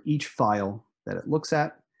for each file that it looks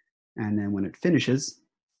at. And then when it finishes,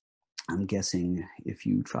 I'm guessing if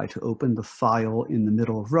you try to open the file in the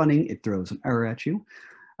middle of running, it throws an error at you.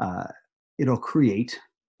 It'll create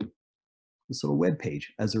this little web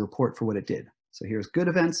page as a report for what it did. So here's good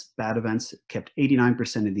events, bad events. It kept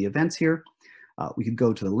 89% of the events here. We could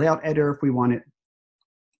go to the layout editor if we want it.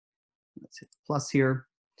 Let's hit plus here.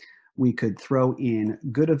 We could throw in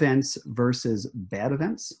good events versus bad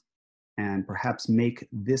events. and perhaps make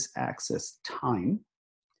this axis time.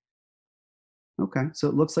 Okay, so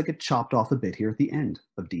it looks like it chopped off a bit here at the end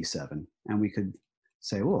of D7. And we could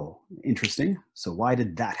say, whoa, interesting. So why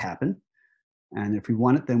did that happen? And if we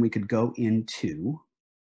want it, then we could go into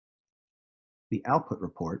the output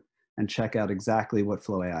report and check out exactly what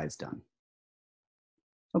flowAI has done.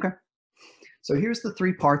 Okay, so here's the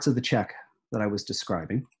 3 parts of the check that I was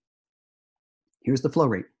describing. Here's the flow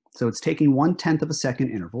rate. So it's taking 1/10 of a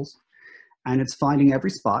second intervals, and it's finding every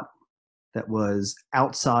spot that was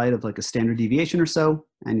outside of like a standard deviation or so,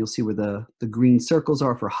 and you'll see where the green circles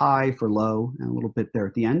are for high, for low, and a little bit there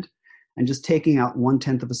at the end, and just taking out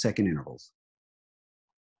 1/10 of a second intervals.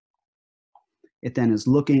 It then is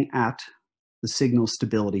looking at the signal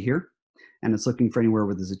stability here, and it's looking for anywhere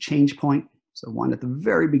where there's a change point. So one at the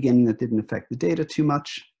very beginning that didn't affect the data too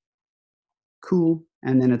much. Cool.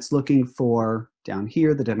 And then it's looking for down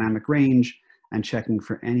here, the dynamic range, and checking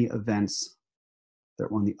for any events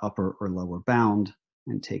that were on the upper or lower bound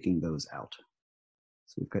and taking those out.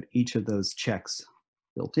 So we've got each of those checks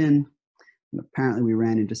built in. And apparently we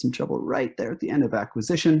ran into some trouble right there at the end of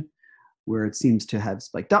acquisition, where it seems to have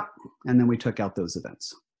spiked up, and then we took out those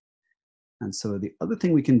events. And so the other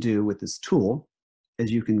thing we can do with this tool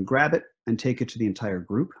is you can grab it and take it to the entire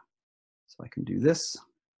group. So I can do this,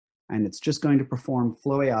 and it's just going to perform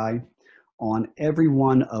flowAI on every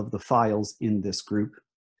one of the files in this group.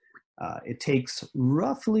 It takes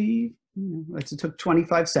roughly, it took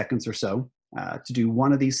 25 seconds or so to do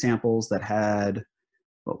one of these samples that had,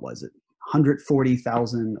 what was it,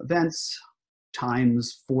 140,000 events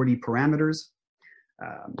times 40 parameters.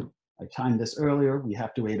 I timed this earlier. We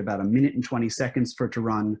have to wait about 1 minute and 20 seconds for it to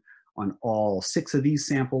run on all 6 of these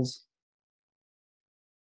samples.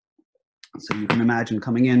 So you can imagine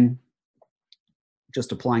coming in,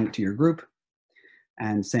 just applying it to your group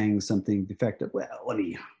and saying something effective, well, let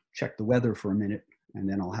me check the weather for a minute, and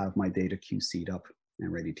then I'll have my data QC'd up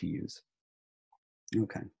and ready to use.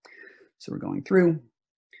 Okay, so we're going through,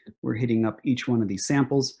 we're hitting up each one of these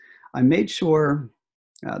samples. I made sure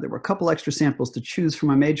there were a couple extra samples to choose from.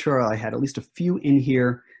 I made sure I had at least a few in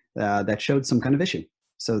here that showed some kind of issue,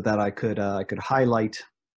 so that I could highlight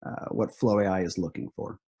what flowAI is looking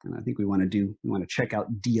for. And I think we want to check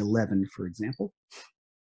out D11, for example.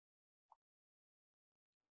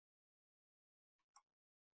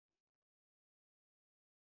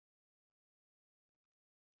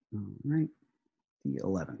 All right,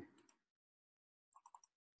 D11.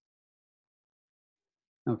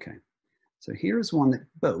 Okay, so here's one that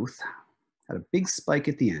both had a big spike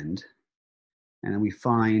at the end, and then we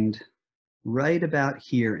find right about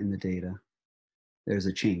here in the data, there's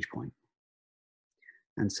a change point.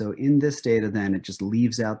 And so in this data, then it just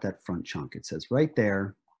leaves out that front chunk. It says right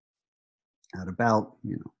there at about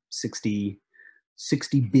 60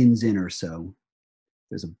 bins in or so,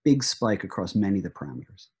 there's a big spike across many of the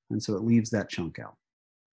parameters. And so it leaves that chunk out.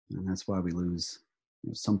 And that's why we lose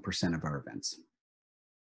some percent of our events.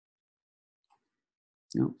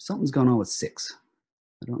 Something's going on with 6.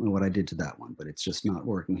 I don't know what I did to that one, but it's just not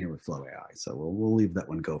working here with flowAI. So we'll leave that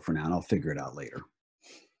one go for now, and I'll figure it out later.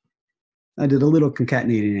 I did a little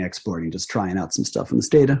concatenating and exporting, just trying out some stuff in this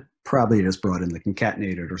data. Probably just brought in the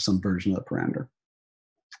concatenated or some version of the parameter.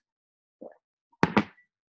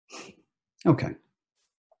 Okay.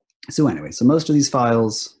 So anyway, so most of these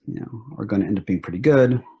files, are going to end up being pretty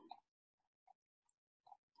good.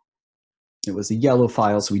 It was a yellow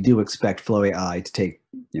file, so we do expect flowAI to take,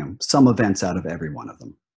 some events out of every one of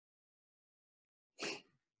them.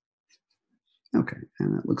 Okay,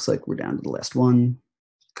 and it looks like we're down to the last one.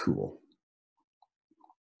 Cool.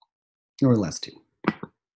 Or last 2.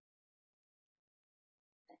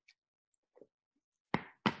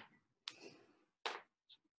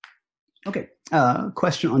 Okay,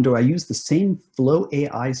 question on, do I use the same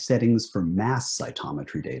flowAI settings for mass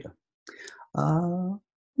cytometry data?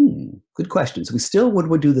 Good question. So we still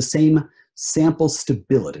would do the same sample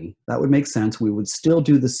stability. That would make sense. We would still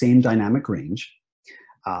do the same dynamic range.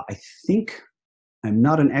 I think I'm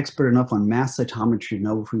not an expert enough on mass cytometry to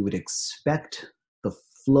know if we would expect the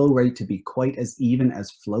flow rate to be quite as even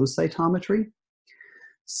as flow cytometry.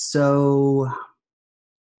 So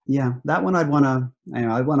yeah, that one I'd want a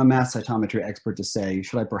mass cytometry expert to say,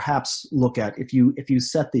 should I perhaps look at, if you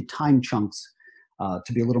set the time chunks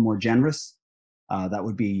to be a little more generous, that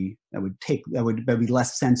would be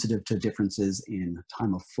less sensitive to differences in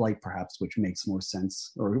time of flight, perhaps, which makes more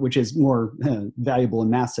sense, or which is more valuable in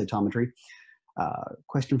mass cytometry.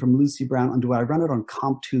 Question from Lucy Brown, do I run it on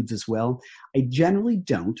comp tubes as well? I generally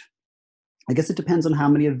don't. I guess it depends on how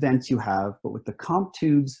many events you have, but with the comp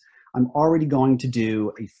tubes, I'm already going to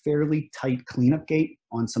do a fairly tight cleanup gate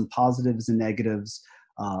on some positives and negatives,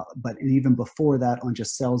 but even before that on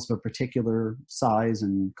just cells of a particular size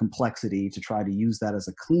and complexity to try to use that as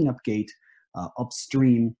a cleanup gate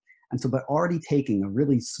upstream. And so by already taking a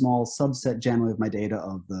really small subset generally of my data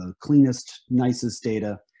of the cleanest, nicest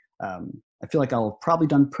data, I feel like I'll probably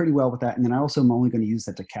done pretty well with that. And then I also am only going to use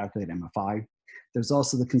that to calculate MFI. There's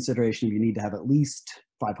also the consideration of you need to have at least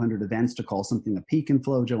 500 events to call something a peak in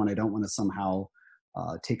FlowJo, and I don't want to somehow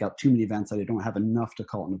take out too many events that I don't have enough to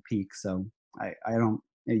call it a peak. So I don't,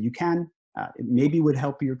 you can, it maybe would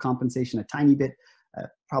help your compensation a tiny bit,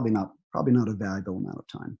 probably not a valuable amount of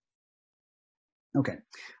time. Okay,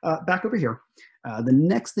 back over here. The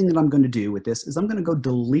next thing that I'm going to do with this is I'm going to go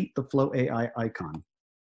delete the flowAI icon.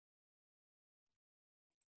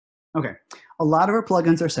 Okay, a lot of our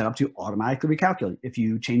plugins are set up to automatically recalculate if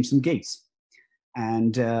you change some gates.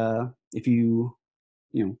 And if you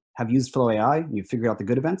have used flowAI and you figure out the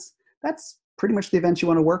good events, that's pretty much the events you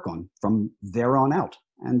want to work on from there on out.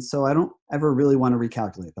 And so I don't ever really want to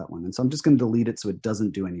recalculate that one. And so I'm just going to delete it so it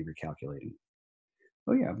doesn't do any recalculating.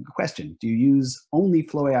 Oh yeah, question. Do you use only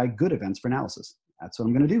flowAI good events for analysis? That's what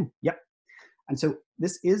I'm going to do. Yep. And so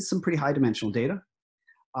this is some pretty high dimensional data.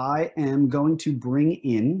 I am going to bring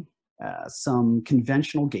in some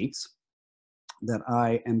conventional gates that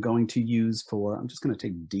I am going to use for, I'm just going to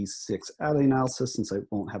take D6 out of the analysis since I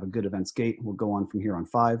won't have a good events gate. We'll go on from here on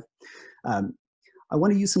 5. I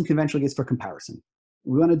want to use some conventional gates for comparison.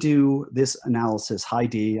 We want to do this analysis high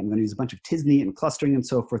D. I'm going to use a bunch of tSNE and clustering and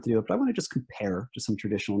so forth to do it, but I want to just compare to some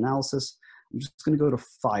traditional analysis. I'm just going to go to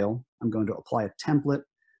File. I'm going to apply a template.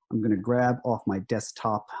 I'm going to grab off my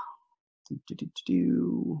desktop.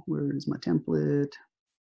 Where is my template?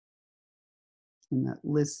 In that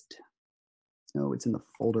list. Oh, it's in the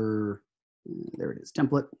folder. There it is,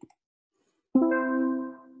 template.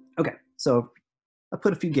 Okay, so I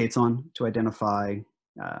put a few gates on to identify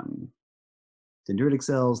dendritic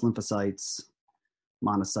cells, lymphocytes,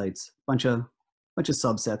 monocytes, bunch of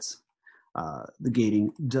subsets. The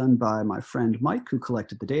gating done by my friend Mike, who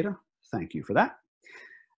collected the data. Thank you for that.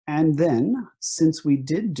 And then, since we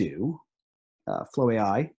did do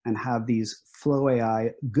flowAI and have these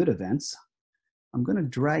flowAI good events, I'm going to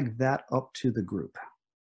drag that up to the group.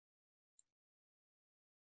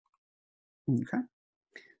 Okay,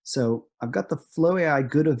 so I've got the flowAI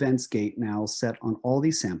good events gate now set on all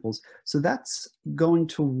these samples. So that's going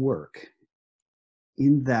to work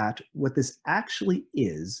in that what this actually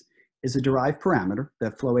is a derived parameter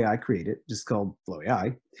that flowAI created, just called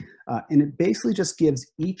flowAI. And it basically just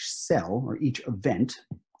gives each cell or each event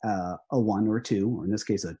a 1 or a 2, or in this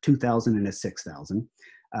case, a 2,000 and a 6,000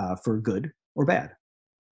 for good or bad.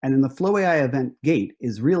 And then the flowAI event gate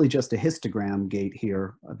is really just a histogram gate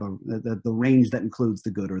here, the range that includes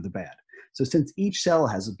the good or the bad. So since each cell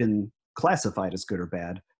has been classified as good or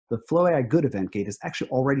bad, the flowAI good event gate is actually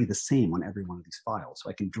already the same on every one of these files. So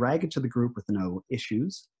I can drag it to the group with no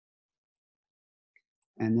issues.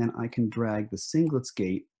 And then I can drag the singlets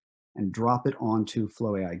gate and drop it onto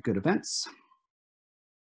flowAI good events.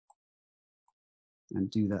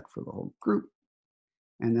 And do that for the whole group.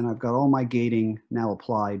 And then I've got all my gating now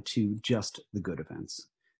applied to just the good events.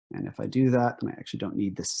 And if I do that, then I actually don't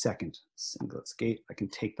need the second singlets gate. I can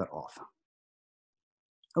take that off.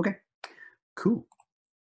 Okay, cool.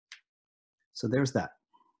 So there's that.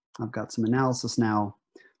 I've got some analysis now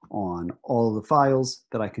on all of the files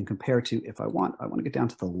that I can compare to if I want. I want to get down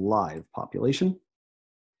to the live population.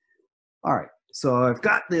 All right, so I've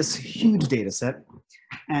got this huge data set.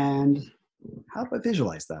 And how do I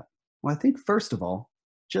visualize that? Well, I think first of all,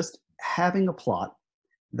 just having a plot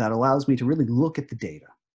that allows me to really look at the data.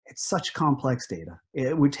 It's such complex data.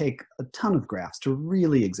 It would take a ton of graphs to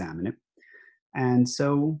really examine it. And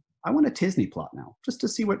so I want a tSNE plot now, just to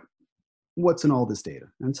see what's in all this data.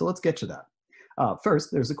 And so let's get to that.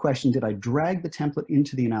 First, there's a question, did I drag the template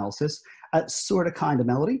into the analysis? Sort of kind of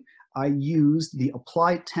melody. I used the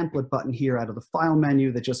apply template button here out of the file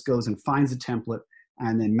menu that just goes and finds a template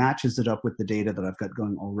and then matches it up with the data that I've got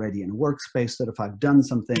going already in a workspace, so that if I've done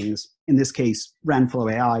some things, in this case, ran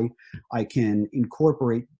flowAI, I can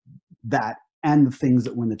incorporate that and the things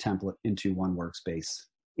that were in the template into one workspace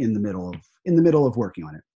in the middle of working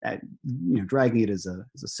on it. Dragging it is a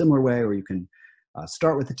similar way, or you can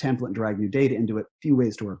start with the template and drag new data into it. A few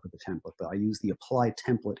ways to work with the template, but I use the apply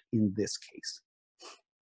template in this case.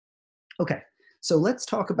 Okay, so let's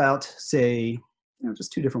talk about, say,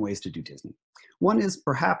 just 2 different ways to do tSNE. One is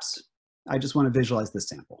perhaps I just want to visualize this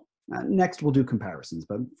sample. Next, we'll do comparisons.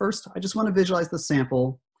 But first, I just want to visualize the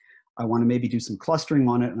sample. I want to maybe do some clustering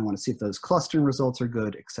on it, and I want to see if those clustering results are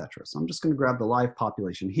good, etc. So I'm just going to grab the live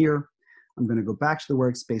population here. I'm going to go back to the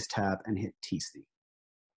workspace tab and hit tSNE.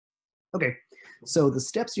 Okay, so the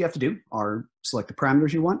steps you have to do are select the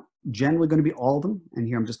parameters you want, generally going to be all of them, and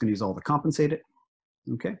here I'm just going to use all to compensate it.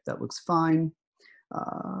 Okay, that looks fine.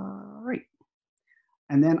 Right.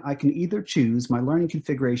 And then I can either choose my learning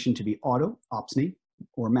configuration to be auto, opt-SNE,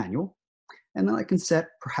 or manual. And then I can set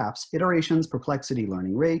perhaps iterations, perplexity,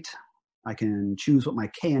 learning rate. I can choose what my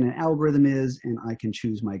KNN algorithm is, and I can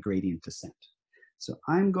choose my gradient descent. So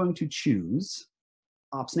I'm going to choose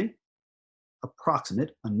opt-SNE,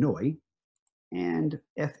 approximate, annoy, and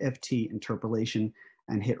FFT interpolation,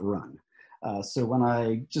 and hit run. So when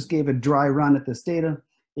I just gave a dry run at this data,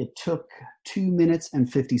 it took 2 minutes and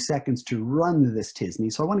 50 seconds to run this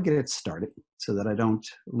tSNE. So I want to get it started so that I don't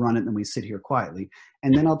run it and then we sit here quietly.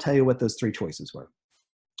 And then I'll tell you what those 3 choices were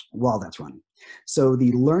while that's running. So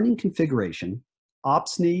the learning configuration,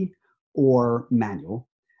 opt-SNE or manual,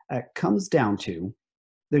 comes down to,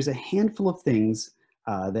 there's a handful of things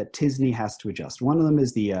that tSNE has to adjust. One of them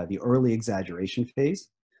is the early exaggeration phase.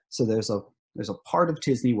 So there's a part of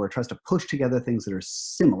tSNE where it tries to push together things that are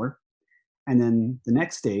similar. And then the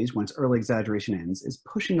next stage, once early exaggeration ends, is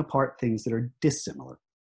pushing apart things that are dissimilar.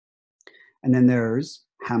 And then there's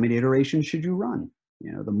how many iterations should you run?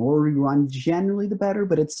 You know, the more we run, generally the better,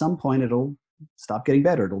 but at some point it'll stop getting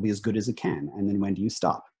better. It'll be as good as it can. And then when do you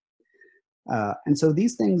stop? And so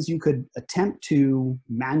these things you could attempt to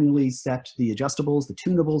manually set the adjustables, the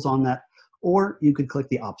tunables on that, or you could click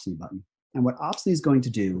the opt-SNE button. And what opt-SNE is going to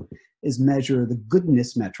do is measure the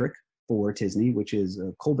goodness metric for tSNE, which is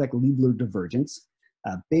a Kolbeck-Leibler divergence,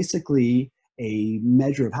 basically a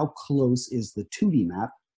measure of how close is the 2D map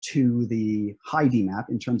to the high D map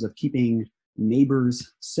in terms of keeping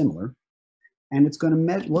neighbors similar. And it's going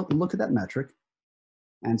to look at that metric.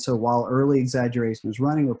 And so while early exaggeration is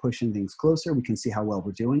running, we're pushing things closer, we can see how well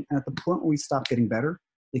we're doing. And at the point where we stop getting better,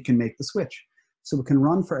 it can make the switch. So it can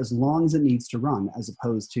run for as long as it needs to run, as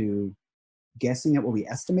opposed to guessing at what we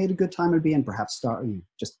estimate a good time would be and perhaps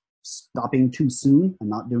just stopping too soon and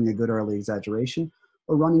not doing a good early exaggeration,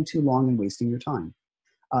 or running too long and wasting your time.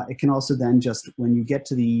 It can also then just, when you get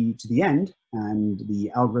to the end and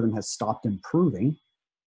the algorithm has stopped improving,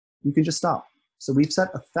 you can just stop. So we've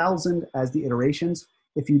set 1,000 as the iterations.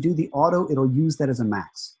 If you do the auto, it'll use that as a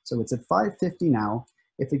max. So it's at 550 now.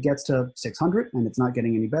 If it gets to 600 and it's not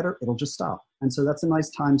getting any better, it'll just stop. And so that's a nice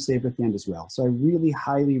time saver at the end as well. So I really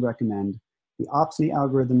highly recommend the opt-SNE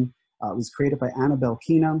algorithm. It was created by Annabelle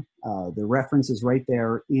Kina. The reference is right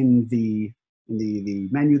there in the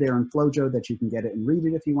menu there in FlowJo that you can get it and read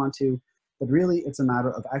it if you want to. But really, it's a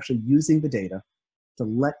matter of actually using the data to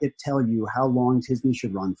let it tell you how long tSNE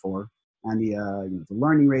should run for. And the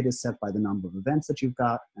learning rate is set by the number of events that you've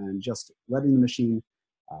got, and just letting the machine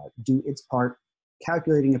do its part,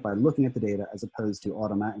 calculating it by looking at the data as opposed to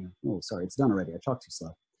automatic. Oh, sorry, it's done already. I talked too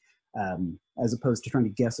slow. As opposed to trying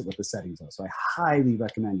to guess at what the settings are. So I highly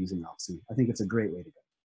recommend using opt-SNE. I think it's a great way to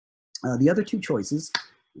go. The other 2 choices,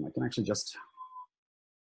 and I can actually just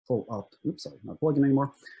pull up, oops, sorry, not plugging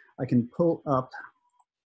anymore. I can pull up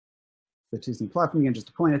the tSNE platform again just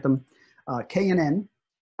to point at them. KNN,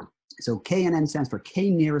 so KNN stands for K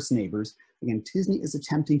nearest neighbors. Again, tSNE is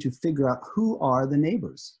attempting to figure out who are the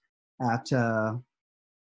neighbors at the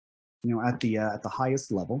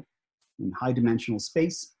highest level in high dimensional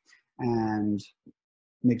space, and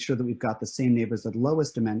make sure that we've got the same neighbors at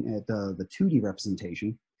lowest dimension, at the 2D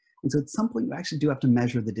representation. And so at some point, you actually do have to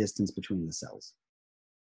measure the distance between the cells.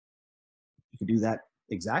 You can do that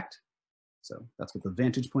exact, so that's what the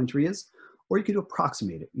vantage point tree is, or you could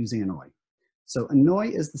approximate it using annoy. So annoy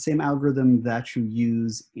is the same algorithm that you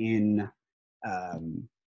use in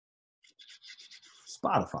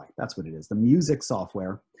Spotify. That's what it is, the music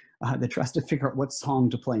software that tries to figure out what song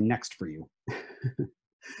to play next for you.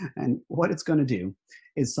 And what it's going to do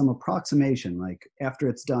is some approximation, like after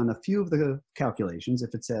it's done a few of the calculations,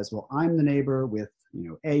 if it says, well, I'm the neighbor with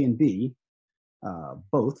A and B,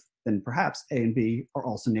 both, then perhaps A and B are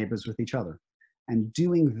also neighbors with each other. And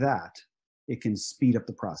doing that, it can speed up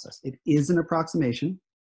the process. It is an approximation.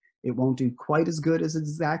 It won't do quite as good as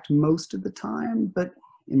exact most of the time, but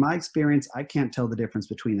in my experience, I can't tell the difference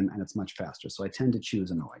between them, and it's much faster. So I tend to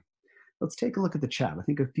choose annoy. Let's take a look at the chat. I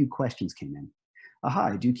think a few questions came in.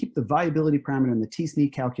 Hi, do you keep the viability parameter in the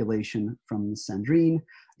tSNE calculation from Sandrine?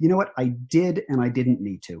 You know what, I did and I didn't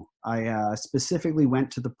need to. I specifically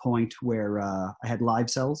went to the point where I had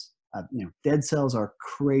live cells. Dead cells are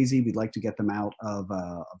crazy. We'd like to get them out of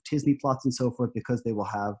tSNE plots and so forth because they will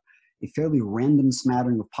have a fairly random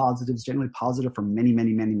smattering of positives, generally positive for many,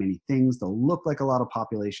 many, many, many things. They'll look like a lot of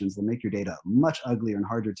populations. They'll make your data much uglier and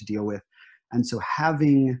harder to deal with. And so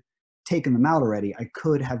having taken them out already, I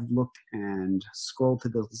could have looked and scrolled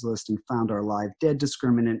through this list and found our live dead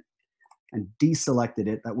discriminant and deselected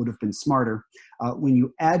it. That would have been smarter. When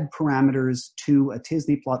you add parameters to a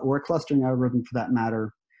tSNE plot or a clustering algorithm for that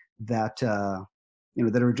matter, that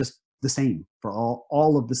that are just the same for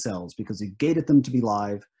all of the cells, because you gated them to be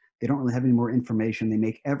live, they don't really have any more information. They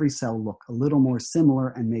make every cell look a little more similar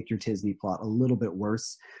and make your tSNE plot a little bit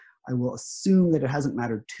worse. I will assume that it hasn't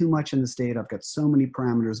mattered too much in this data. I've got so many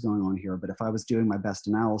parameters going on here, but if I was doing my best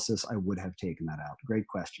analysis, I would have taken that out. Great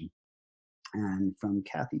question. And from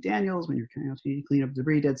Kathy Daniels, when you're trying to clean up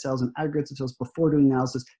debris, dead cells, and aggregates of cells before doing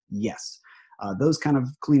analysis, yes. Those kind of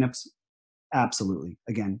cleanups, absolutely.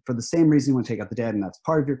 Again, for the same reason you want to take out the dead, and that's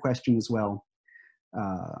part of your question as well.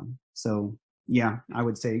 So yeah, I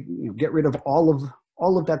would say get rid of all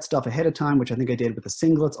of that stuff ahead of time, which I think I did with the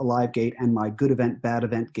singlets, alive gate, and my good event, bad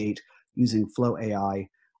event gate using flowAI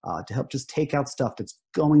to help just take out stuff that's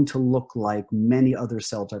going to look like many other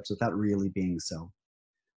cell types without really being so.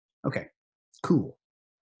 Okay, cool.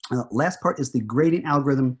 Last part is the gradient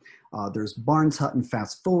algorithm. There's Barnes-Hut and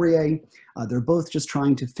fast Fourier. They're both just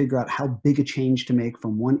trying to figure out how big a change to make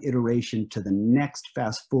from one iteration to the next.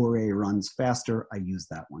 Fast Fourier runs faster. I use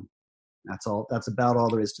that one. That's all. That's about all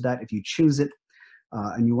there is to that. If you choose it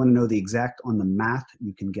and you want to know the exact on the math,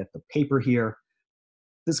 you can get the paper here.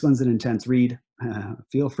 This one's an intense read.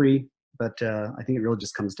 Feel free, but I think it really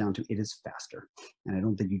just comes down to it is faster, and I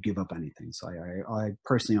don't think you give up anything. So I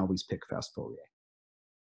personally always pick fast Fourier.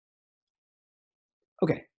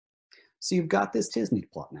 Okay, so you've got this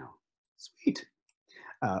tSNE plot now. Sweet.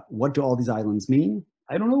 What do all these islands mean?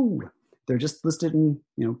 I don't know. They're just listed in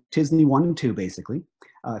tSNE 1 and 2 basically.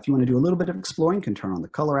 If you want to do a little bit of exploring, you can turn on the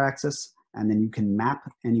color axis, and then you can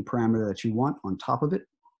map any parameter that you want on top of it.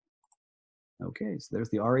 Okay, so there's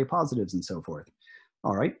the RA positives and so forth.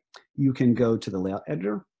 All right, you can go to the layout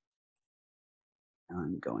editor.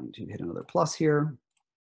 I'm going to hit another plus here.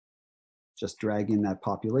 Just drag in that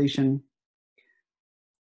population.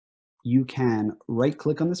 You can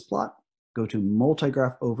right-click on this plot, go to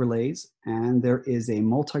multi-graph overlays, and there is a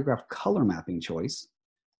multi-graph color mapping choice,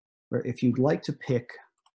 where if you'd like to pick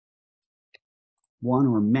one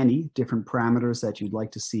or many different parameters that you'd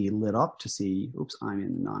like to see lit up to see, oops, I'm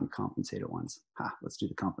in non-compensated ones. Let's do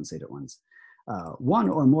the compensated ones. One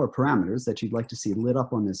or more parameters that you'd like to see lit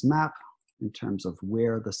up on this map in terms of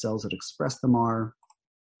where the cells that express them are.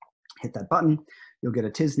 Hit that button. You'll get a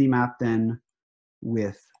tSNE map then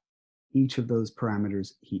with each of those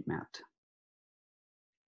parameters heat mapped.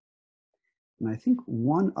 And I think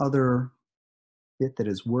one other bit that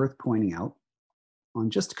is worth pointing out on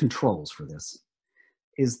just controls for this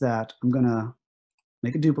is that I'm going to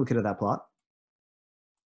make a duplicate of that plot.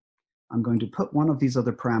 I'm going to put one of these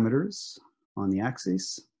other parameters on the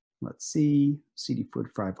axis. Let's see,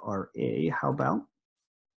 CD45RA, how about?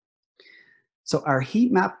 So our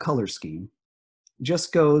heat map color scheme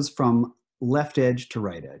just goes from left edge to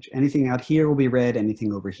right edge. Anything out here will be red,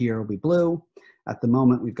 anything over here will be blue. At the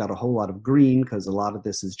moment, we've got a whole lot of green because a lot of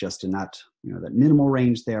this is just in that, that minimal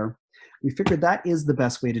range there. We figured that is the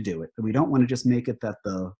best way to do it. We don't want to just make it that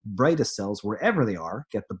the brightest cells, wherever they are,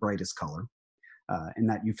 get the brightest color. And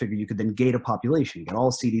that you figure you could then gate a population, get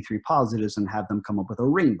all CD3 positives and have them come up with a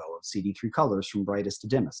rainbow of CD3 colors from brightest to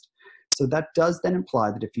dimmest. So that does then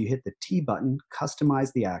imply that if you hit the T button,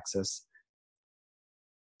 customize the axis,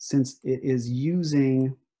 since it is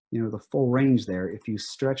using the full range there, if you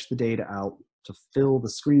stretch the data out to fill the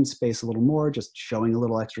screen space a little more, just showing a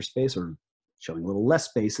little extra space or showing a little less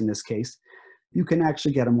space in this case, you can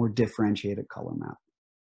actually get a more differentiated color map.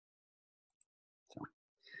 So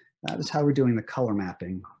that is how we're doing the color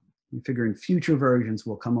mapping. We figure in future versions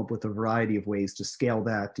we'll come up with a variety of ways to scale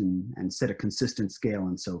that and set a consistent scale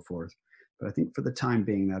and so forth. But I think for the time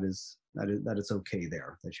being that is okay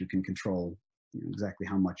there, that you can control exactly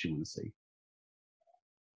how much you want to see.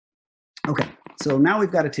 Okay, so now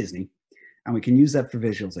we've got a tSNE, and we can use that for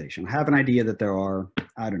visualization. I have an idea that there are,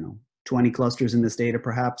 I don't know, 20 clusters in this data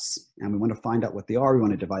perhaps, and we want to find out what they are. We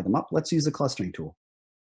want to divide them up. Let's use the clustering tool.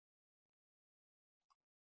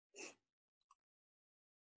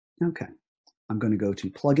 Okay, I'm going to go to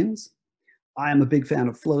plugins. I am a big fan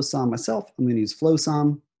of FlowSOM myself. I'm going to use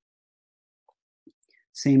FlowSOM.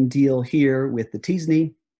 Same deal here with the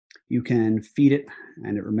tSNE. You can feed it,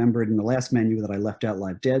 and it remembered in the last menu that I left out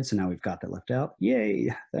live dead, so now we've got that left out.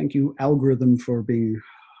 Yay! Thank you, algorithm, for being,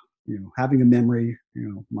 having a memory.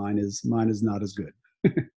 Mine is not as good.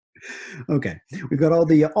 Okay, we've got all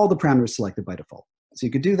the parameters selected by default. So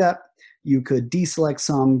you could do that. You could deselect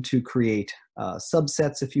some to create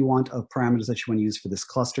subsets if you want of parameters that you want to use for this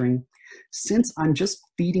clustering. Since I'm just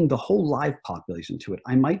feeding the whole live population to it,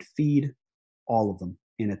 I might feed all of them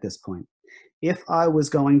in at this point. If I was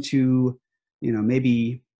going to,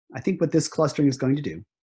 maybe, I think what this clustering is going to do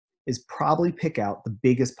is probably pick out the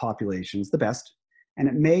biggest populations, the best, and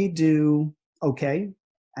it may do okay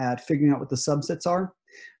at figuring out what the subsets are,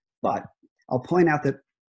 but I'll point out that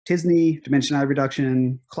tSNE, dimensionality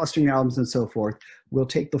reduction, clustering algorithms, and so forth will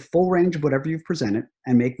take the full range of whatever you've presented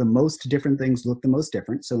and make the most different things look the most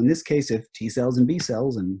different. So in this case, if T cells and B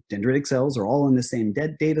cells and dendritic cells are all in the same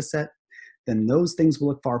data set, then those things will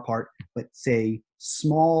look far apart. But say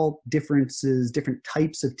small differences, different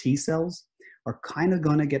types of T cells are kind of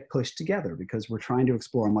going to get pushed together because we're trying to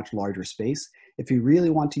explore a much larger space. If you really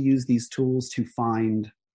want to use these tools to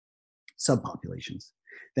find subpopulations,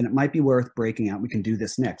 then it might be worth breaking out. We can do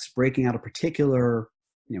this next, breaking out a particular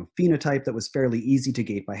phenotype that was fairly easy to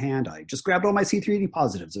gate by hand. I just grabbed all my C380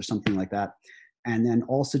 positives or something like that, and then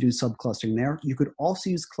also do subclustering there. You could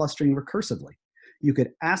also use clustering recursively. You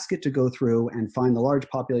could ask it to go through and find the large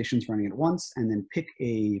populations running at once, and then pick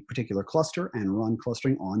a particular cluster and run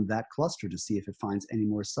clustering on that cluster to see if it finds any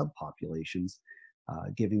more subpopulations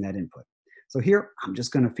giving that input. So here, I'm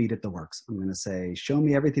just going to feed it the works. I'm going to say, show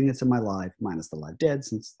me everything that's in my live, minus the live dead,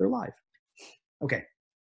 since they're live. Okay,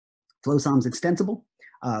 FlowSOM's extensible.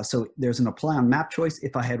 So there's an apply on map choice.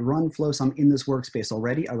 If I had run FlowSOM in this workspace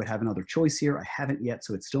already, I would have another choice here. I haven't yet,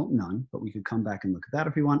 so it's still none, but we could come back and look at that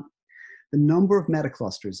if we want. The number of meta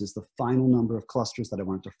clusters is the final number of clusters that I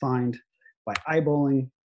want to find by eyeballing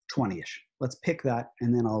 20-ish. Let's pick that,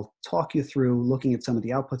 and then I'll talk you through looking at some of the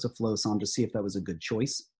outputs of FlowSOM to see if that was a good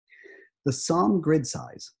choice. The SOM grid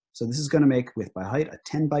size, so this is going to make width by height a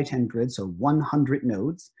 10 by 10 grid, so 100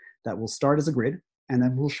 nodes that will start as a grid, and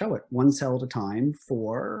then we'll show it one cell at a time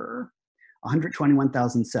for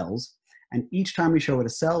 121,000 cells. And each time we show it a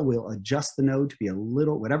cell, we'll adjust the node to be a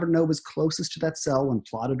little, whatever node was closest to that cell when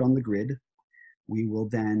plotted on the grid, we will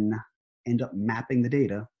then end up mapping the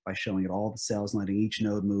data by showing it all the cells and letting each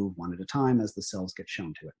node move one at a time as the cells get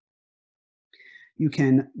shown to it. You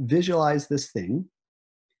can visualize this thing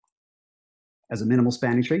as a minimal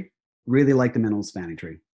spanning tree. Really like the minimal spanning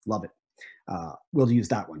tree. Love it. We'll use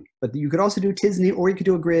that one. But you could also do tSNE, or you could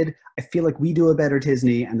do a grid. I feel like we do a better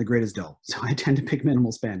tSNE and the grid is dull. So I tend to pick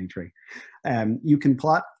minimal spanning tree. You can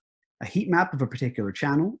plot a heat map of a particular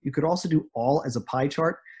channel. You could also do all as a pie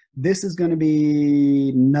chart. This is going to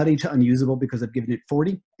be nutty to unusable because I've given it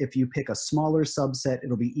 40. If you pick a smaller subset,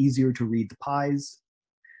 it'll be easier to read the pies.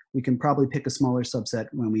 We can probably pick a smaller subset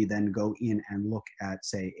when we then go in and look at,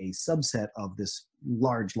 say, a subset of this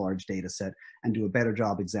large data set and do a better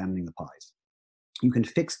job examining the pies. You can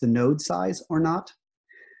fix the node size or not.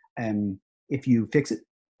 If you fix it,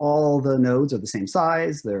 all the nodes are the same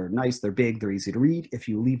size. They're nice, they're big, they're easy to read. If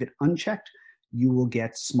you leave it unchecked, you will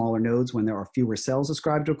get smaller nodes when there are fewer cells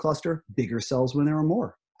ascribed to a cluster, bigger cells when there are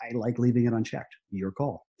more. I like leaving it unchecked. Your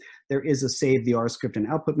call. There is a save the R script and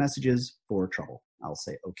output messages for trouble. I'll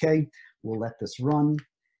say, okay, we'll let this run.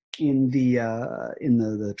 In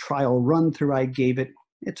the trial run through I gave it,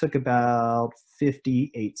 it took about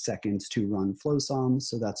 58 seconds to run FlowSOM,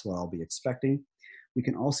 so that's what I'll be expecting. We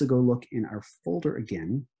can also go look in our folder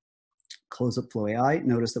again, close up flowAI.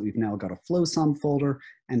 Notice that we've now got a FlowSOM folder,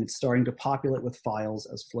 and it's starting to populate with files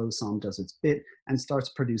as FlowSOM does its bit and starts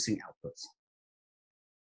producing outputs.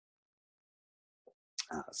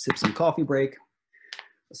 Sip some coffee break.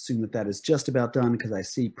 Assume that that is just about done because I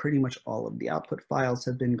see pretty much all of the output files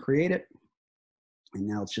have been created. And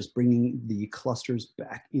now it's just bringing the clusters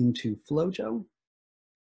back into FlowJo.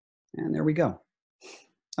 And there we go.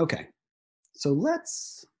 Okay, so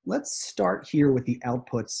let's start here with the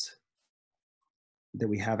outputs that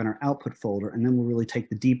we have in our output folder, and then we'll really take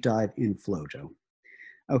the deep dive in FlowJo.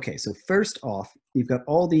 Okay, so first off, you've got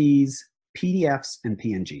all these PDFs and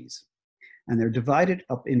PNGs, and they're divided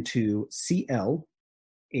up into CL,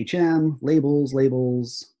 HM,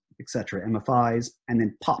 labels, etc., MFIs, and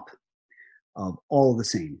then POP of all the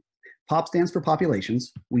same. POP stands for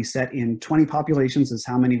populations. We set in 20 populations as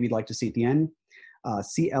how many we'd like to see at the end.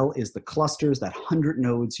 CL is the clusters, that 100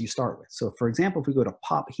 nodes you start with. So for example, if we go to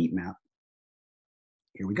POP heat map,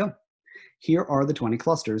 here we go. Here are the 20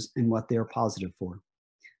 clusters and what they're positive for.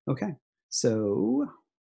 Okay, so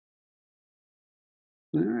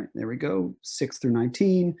all right, there we go, 6 through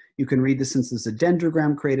 19. You can read this since there's a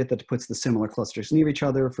dendrogram created that puts the similar clusters near each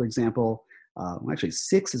other. For example, actually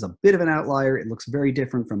 6 is a bit of an outlier. It looks very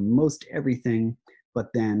different from most everything but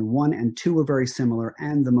then 1 and 2 are very similar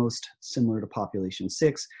and the most similar to population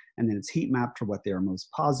 6, and then it's heat mapped for what they are most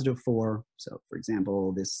positive for. So for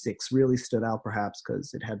example, this 6 really stood out perhaps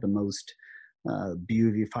because it had the most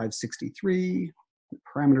BUV 563. The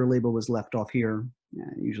parameter label was left off here.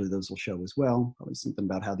 Usually those will show as well, probably something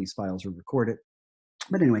about how these files are recorded.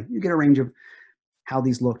 But anyway, you get a range of how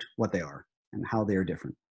these looked, what they are, and how they are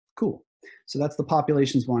different. Cool. So that's the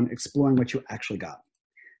populations one, exploring what you actually got.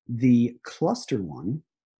 The cluster one,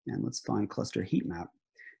 and let's find cluster heat map,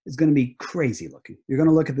 is going to be crazy looking. You're going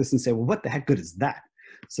to look at this and say, well, what the heck good is that?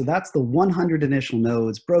 So that's the 100 initial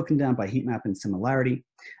nodes broken down by heat map and similarity.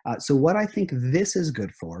 So what I think this is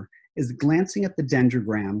good for is glancing at the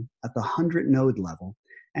dendrogram at the 100 node level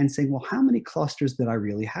and saying, well, how many clusters did I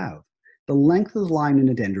really have? The length of the line in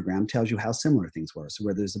a dendrogram tells you how similar things were. So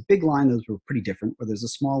where there's a big line, those were pretty different. Where there's a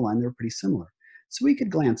small line, they were pretty similar. So we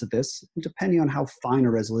could glance at this, and depending on how fine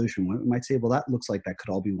a resolution, we might say, well, that looks like that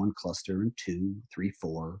could all be one cluster, and 2, 3,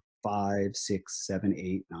 4, 5, 6, 7,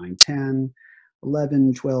 8, 9, 10,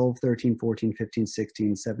 11, 12, 13, 14, 15,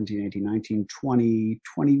 16, 17, 18, 19, 20,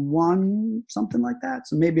 21, something like that.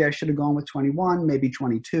 So maybe I should have gone with 21, maybe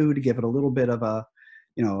 22 to give it a little bit of a,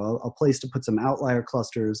 you know, a place to put some outlier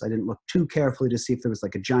clusters. I didn't look too carefully to see if there was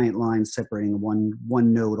like a giant line separating one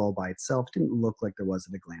node all by itself. Didn't look like there was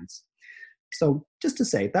at a glance. So just to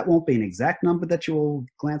say, that won't be an exact number that you will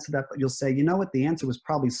glance at that, but you'll say, you know what, the answer was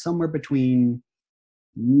probably somewhere between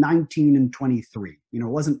 19 and 23. You know,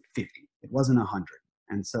 it wasn't 50, it wasn't 100.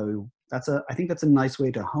 And so I think that's a nice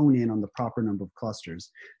way to hone in on the proper number of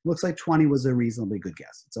clusters. It looks like 20 was a reasonably good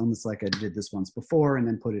guess. It's almost like I did this once before and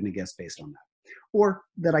then put in a guess based on that. Or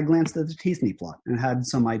that I glanced at the tSNE plot and had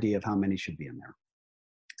some idea of how many should be in there.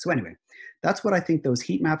 So anyway, that's what I think those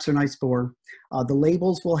heat maps are nice for. The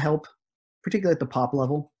labels will help, particularly at the pop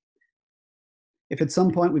level. If at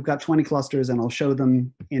some point we've got 20 clusters and I'll show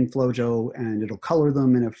them in FlowJo and it'll color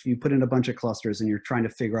them, and if you put in a bunch of clusters and you're trying to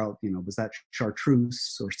figure out, you know, was that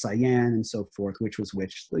chartreuse or cyan and so forth, which was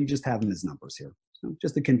which, so you just have them as numbers here. So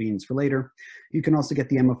just the convenience for later. You can also get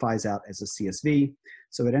the MFIs out as a CSV.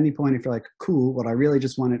 So at any point, if you're like, cool, what I really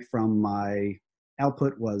just wanted from my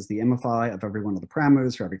output was the MFI of every one of the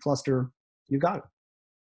parameters for every cluster, you got it.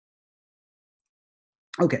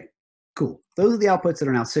 Okay. Cool. Those are the outputs that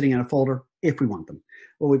are now sitting in a folder if we want them.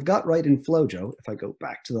 What we've got right in FlowJo, if I go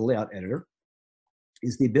back to the layout editor,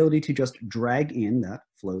 is the ability to just drag in that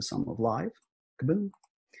FlowSOM of live. Kaboom.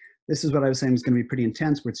 This is what I was saying is going to be pretty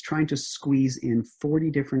intense, where it's trying to squeeze in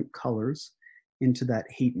 40 different colors into that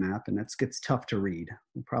heat map, and that gets tough to read.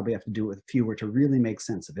 We'll probably have to do it with fewer to really make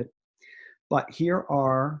sense of it. But here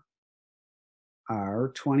are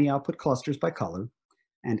our 20 output clusters by color,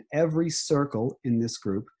 and every circle in this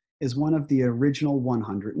group is one of the original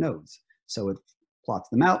 100 nodes. So it plots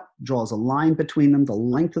them out, draws a line between them. The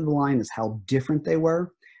length of the line is how different they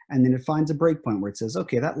were. And then it finds a breakpoint where it says,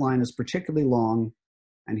 okay, that line is particularly long,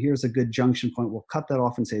 and here's a good junction point. We'll cut that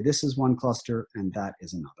off and say, this is one cluster and that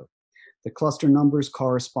is another. The cluster numbers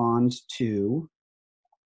correspond to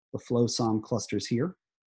the FlowSOM clusters here.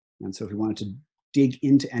 And so if we wanted to dig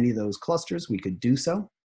into any of those clusters, we could do so.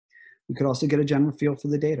 We could also get a general feel for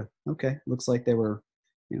the data. Okay, looks like there were,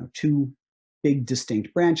 you know, 2 big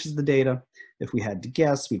distinct branches of the data. If we had to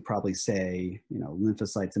guess, we'd probably say, you know,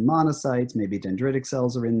 lymphocytes and monocytes, maybe dendritic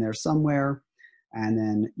cells are in there somewhere. And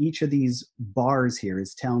then each of these bars here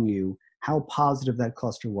is telling you how positive that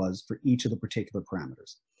cluster was for each of the particular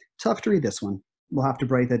parameters. Tough to read this one. We'll have to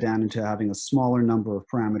break that down into having a smaller number of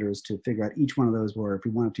parameters to figure out each one of those, where if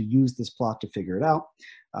we wanted to use this plot to figure it out,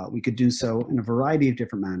 we could do so in a variety of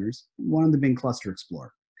different manners, one of them being Cluster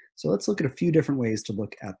Explorer. So let's look at a few different ways to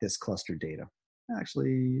look at this cluster data.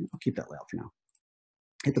 Actually, I'll keep that layout for now.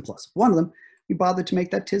 Hit the plus. One of them, we bothered to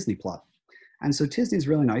make that tSNE plot. And so tSNE is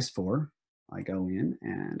really nice for, I go in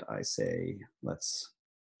and I say, let's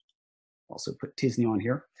also put tSNE on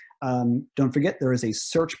here. Don't forget, there is a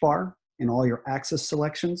search bar in all your axis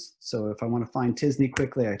selections. So if I want to find tSNE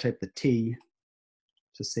quickly, I type the T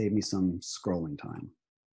to save me some scrolling time.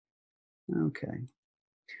 Okay.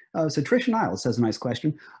 So Trish Niles has a nice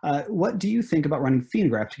question. What do you think about running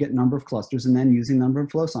Phenograph to get number of clusters and then using number of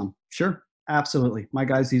FlowSOM? Sure, absolutely. My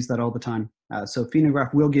guys use that all the time. So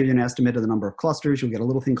Phenograph will give you an estimate of the number of clusters. You'll get a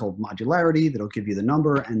little thing called modularity that'll give you the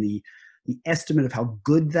number and the estimate of how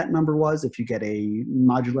good that number was. If you get a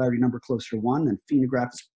modularity number closer to 1, then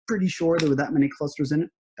Phenograph is pretty sure there were that many clusters in it.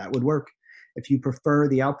 That would work. If you prefer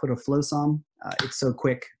the output of FlowSOM, it's so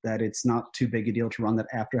quick that it's not too big a deal to run that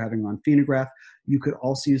after having run Phenograph. You could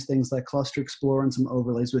also use things like Cluster Explorer and some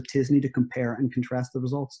overlays with tSNE to compare and contrast the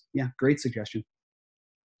results. Yeah, great suggestion.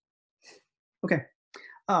 Okay,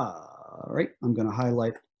 All right, I'm going to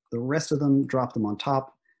highlight the rest of them, drop them on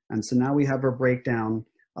top. And so now we have our breakdown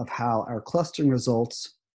of how our clustering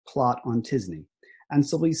results plot on tSNE. And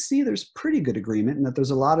so we see there's pretty good agreement and that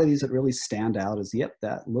there's a lot of these that really stand out as, yep,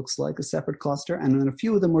 that looks like a separate cluster. And then a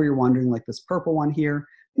few of them where you're wondering, like this purple one here,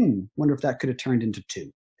 wonder if that could have turned into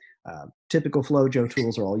two. Typical FlowJo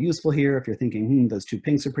tools are all useful here. If you're thinking, those two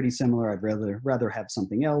pinks are pretty similar, I'd rather have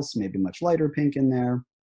something else, maybe much lighter pink in there.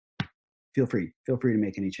 Feel free to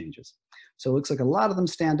make any changes. So it looks like a lot of them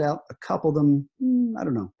stand out. A couple of them, I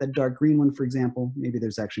don't know, that dark green one, for example, maybe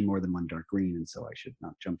there's actually more than one dark green, and so I should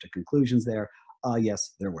not jump to conclusions there.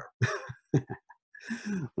 Yes, there were.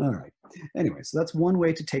 All right. Anyway, so that's one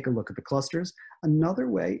way to take a look at the clusters. Another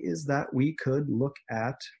way is that we could look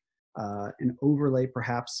at an overlay,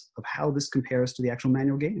 perhaps, of how this compares to the actual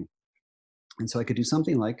manual gating. And so I could do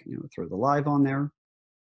something like, throw the live on there.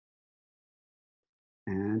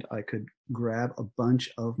 And I could grab a bunch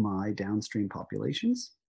of my downstream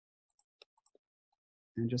populations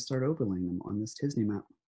and just start overlaying them on this tSNE map.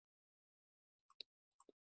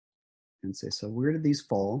 And say, so where did these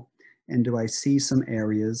fall? And do I see some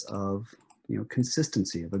areas of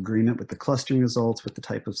consistency, of agreement with the clustering results, with the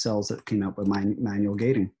type of cells that came out with my manual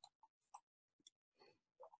gating?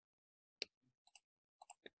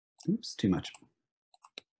 Oops, too much.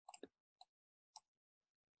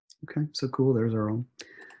 Okay, so cool, there's our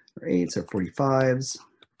 8s, our 45s,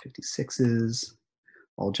 56s,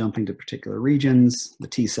 all jumping to particular regions, the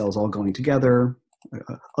T cells all going together,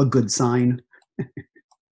 a good sign.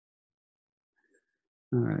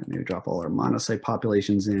 All right, maybe drop all our monocyte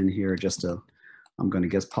populations in here just to, I'm going to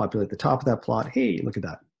guess, populate the top of that plot. Hey, look at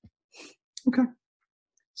that. Okay,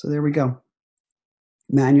 so there we go.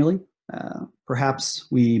 Manually, perhaps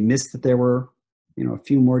we missed that there were a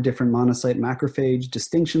few more different monocyte macrophage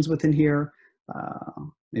distinctions within here.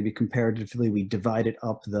 Maybe comparatively, we divided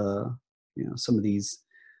up the, some of these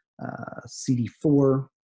CD4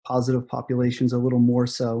 positive populations a little more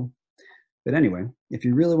so. But anyway, if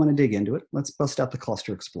you really want to dig into it, let's bust out the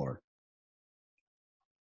Cluster Explorer.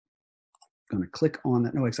 I'm going to click on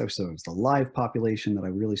that. No, actually, so it was the live population that I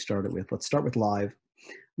really started with. Let's start with live.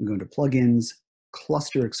 I'm going to Plugins,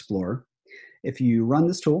 Cluster Explorer. If you run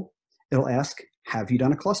this tool, it'll ask, have you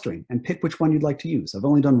done a clustering? And pick which one you'd like to use. I've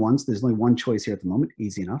only done one, so there's only one choice here at the moment,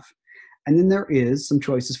 easy enough. And then there is some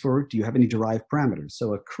choices for, do you have any derived parameters?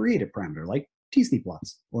 So a creative parameter like tSNE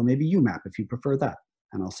plots, or maybe UMAP if you prefer that.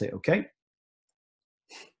 And I'll say, okay.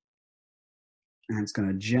 And it's going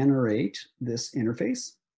to generate this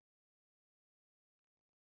interface.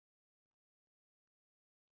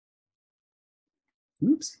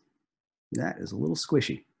 Oops, that is a little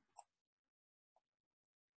squishy.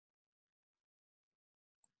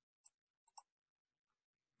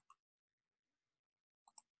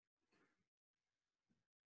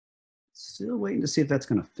 Still waiting to see if that's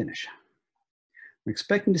going to finish. I'm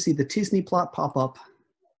expecting to see the tSNE plot pop up.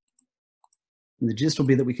 And the gist will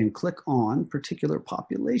be that we can click on particular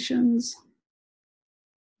populations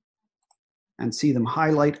and see them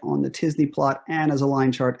highlight on the tSNE plot and as a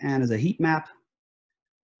line chart and as a heat map.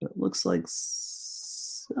 But it looks like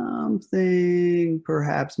something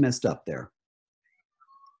perhaps messed up there.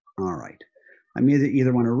 All right. I may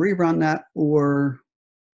either want to rerun that, or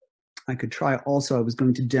I could try also, I was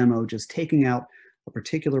going to demo just taking out a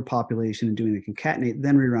particular population and doing the concatenate,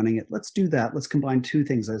 then rerunning it. Let's do that. Let's combine two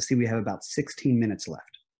things. I see we have about 16 minutes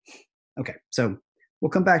left. Okay, so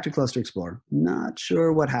we'll come back to Cluster Explorer. Not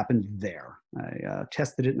sure what happened there. I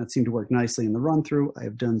tested it and it seemed to work nicely in the run through. I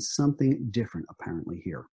have done something different apparently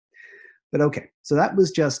here. But okay, so that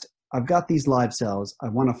was just, I've got these live cells. I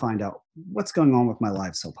want to find out what's going on with my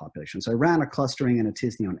live cell population. So I ran a clustering and a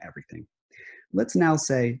tSNE on everything. Let's now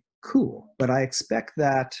say, cool, but I expect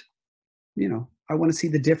that, I want to see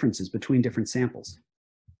the differences between different samples.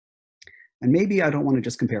 And maybe I don't want to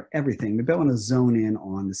just compare everything. Maybe I want to zone in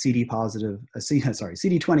on the CD20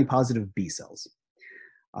 positive B cells.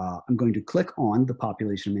 I'm going to click on the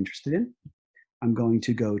population I'm interested in. I'm going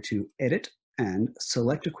to go to Edit and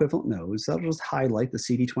select equivalent nodes. That'll just highlight the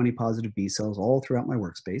CD20 positive B cells all throughout my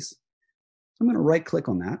workspace. So I'm going to right click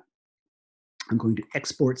on that. I'm going to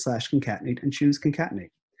export/concatenate and choose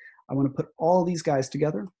concatenate. I want to put all these guys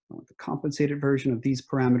together. I want the compensated version of these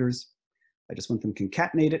parameters. I just want them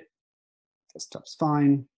concatenated. Desktop's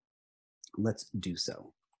fine. Let's do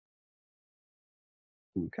so.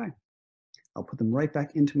 Okay. I'll put them right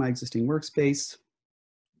back into my existing workspace.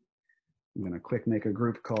 I'm going to quick make a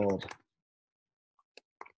group called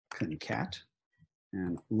concat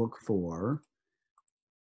and look for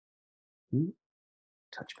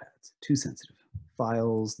touchpads, too sensitive,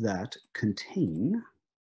 files that contain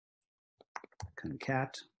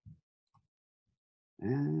concat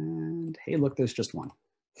And hey, look, there's just one.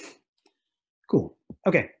 Cool.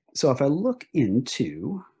 Okay, so if I look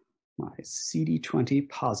into my CD20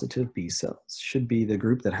 positive B cells, should be the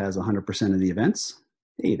group that has 100% of the events.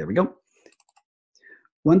 Hey, there we go.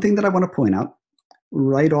 One thing that I want to point out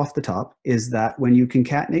right off the top is that when you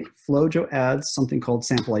concatenate, FlowJo adds something called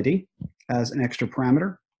sample ID as an extra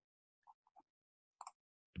parameter.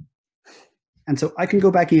 And so I can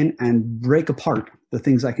go back in and break apart the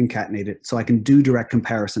things I concatenated so I can do direct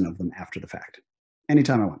comparison of them after the fact,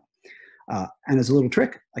 anytime I want. And as a little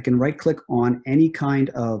trick, I can right click on any kind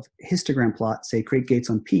of histogram plot, say create gates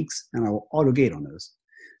on peaks, and I will auto gate on those.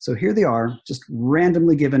 So here they are, just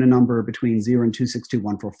randomly given a number between 0 and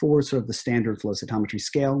 262.144, sort of the standard flow cytometry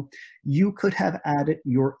scale. You could have added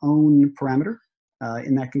your own parameter.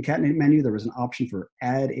 In that concatenate menu, there was an option for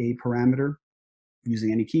add a parameter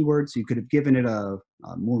using any keyword. So you could have given it a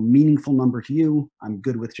more meaningful number to you. I'm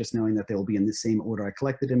good with just knowing that they'll be in the same order I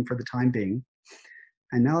collected them for the time being.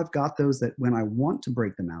 And now I've got those that when I want to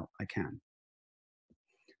break them out, I can.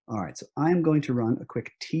 All right, so I'm going to run a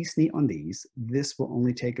quick tSNE on these. This will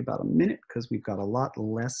only take about a minute because we've got a lot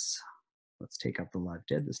less, let's take out the live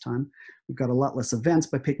dead this time. We've got a lot less events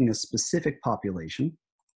by picking a specific population,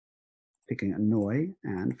 picking Annoy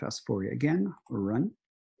and fast forward again, run.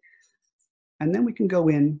 And then we can go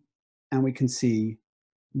in and we can see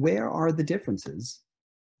where are the differences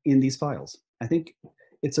in these files. I think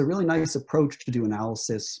it's a really nice approach to do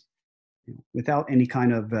analysis without any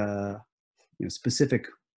kind of specific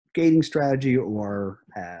gating strategy or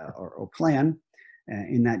plan,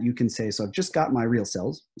 in that you can say, so I've just got my real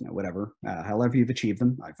cells, whatever, however you've achieved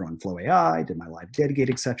them. I've run flowAI, did my live data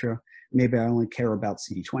gate, etc. Maybe I only care about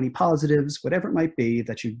CD20 positives, whatever it might be,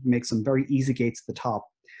 that you make some very easy gates at the top,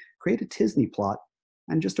 create a tSNE plot,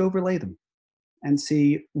 and just overlay them and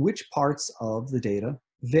see which parts of the data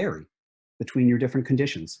vary between your different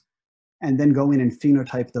conditions, and then go in and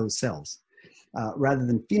phenotype those cells. Rather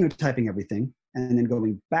than phenotyping everything and then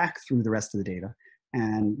going back through the rest of the data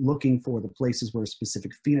and looking for the places where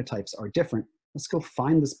specific phenotypes are different, let's go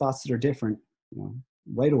find the spots that are different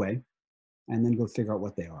right away and then go figure out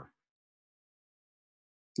what they are.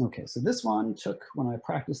 Okay, so this one took, when I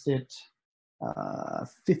practiced it,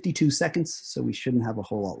 52 seconds, so we shouldn't have a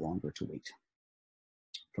whole lot longer to wait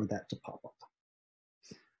for that to pop up.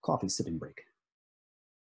 Coffee sipping break.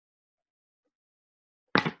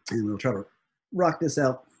 And we'll try to rock this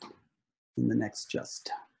out in the next just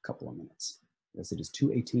a couple of minutes, as it is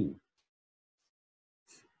 2:18.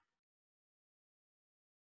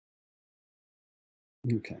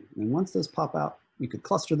 Okay, and once those pop out, we could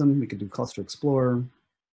cluster them, we could do cluster explorer,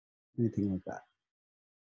 anything like that.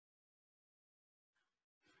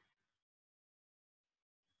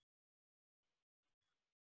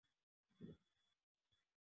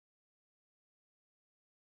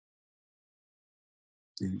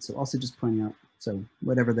 And so also just pointing out, so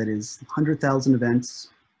whatever that is, 100,000 events,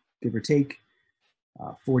 give or take,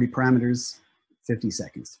 40 parameters, 50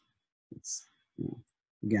 seconds. It's,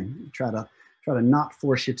 again, try to not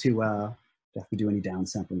force you to have to do any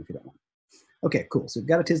downsampling if you don't want. Okay, cool. So we've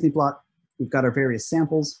got a tSNE plot. We've got our various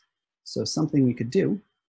samples. So something we could do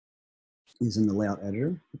is in the layout editor,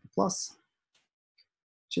 with the plus,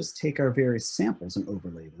 just take our various samples and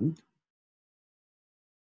overlay them.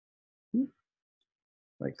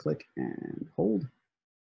 Right click and hold.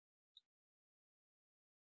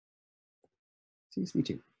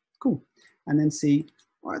 tSNE2. Cool. And then see,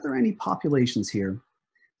 are there any populations here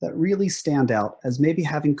that really stand out as maybe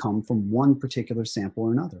having come from one particular sample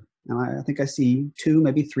or another? And I think I see 2,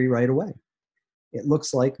 maybe 3 right away. It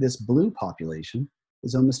looks like this blue population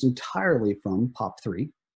is almost entirely from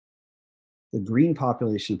POP3. The green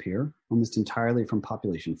population up here, almost entirely from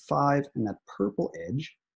population 5, and that purple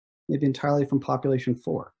edge, maybe entirely from population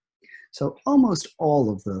 4. So almost all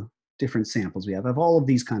of the different samples we have all of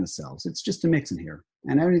these kind of cells. It's just a mix in here.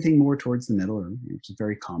 And anything more towards the middle, which is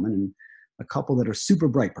very common, and a couple that are super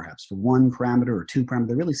bright perhaps for 1 parameter or 2 parameter,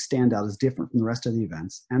 they really stand out as different from the rest of the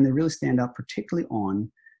events, and they really stand out particularly on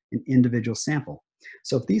an individual sample.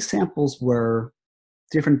 So if these samples were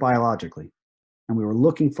different biologically, and we were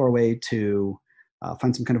looking for a way to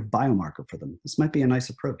find some kind of biomarker for them, this might be a nice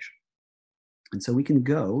approach. And so we can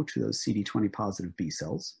go to those CD20 positive B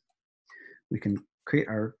cells. We can create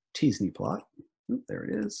our tSNE plot. Oop, there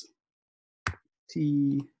it is.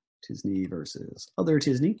 tSNE versus other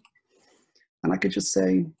tSNE. And I could just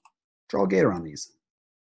say, draw a gate around these.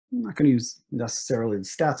 I'm not going to use necessarily the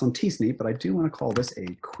stats on tSNE, but I do want to call this a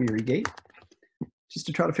query gate, just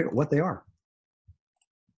to try to figure out what they are.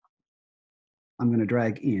 I'm going to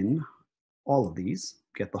drag in all of these,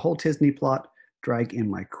 get the whole tSNE plot, drag in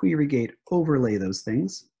my query gate, overlay those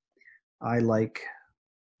things. I like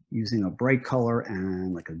using a bright color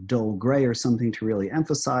and like a dull gray or something to really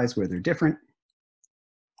emphasize where they're different.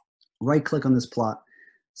 Right click on this plot,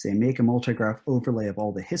 say make a multigraph overlay of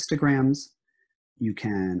all the histograms. You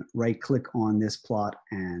can right click on this plot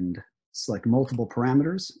and select multiple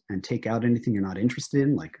parameters and take out anything you're not interested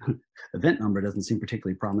in, like event number doesn't seem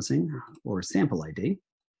particularly promising, or sample ID.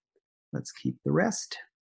 Let's keep the rest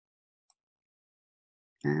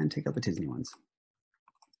and take out the tSNE ones.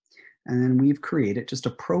 And then we've created just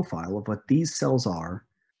a profile of what these cells are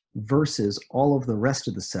versus all of the rest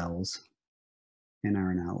of the cells in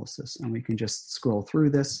our analysis. And we can just scroll through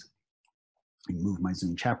this and move my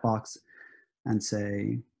Zoom chat box and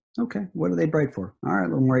say, okay, what are they bright for? All right, a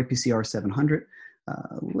little more APCR 700.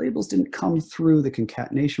 Labels didn't come through the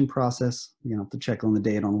concatenation process. You have to check on the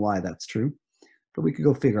data on why that's true. But we could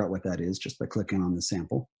go figure out what that is just by clicking on the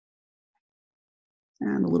sample.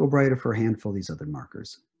 And a little brighter for a handful of these other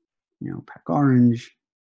markers. You know, pack orange,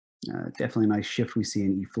 definitely a nice shift we see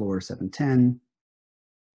in eFloor 710.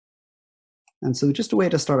 And so just a way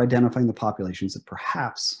to start identifying the populations that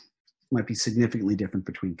perhaps might be significantly different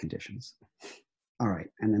between conditions. All right,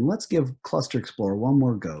 and then let's give Cluster Explorer one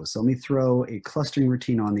more go. So let me throw a clustering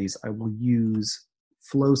routine on these. I will use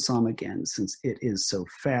FlowSOM again since it is so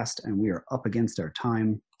fast and we are up against our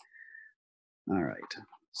time. All right,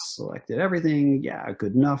 selected everything. Yeah,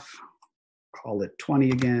 good enough. Call it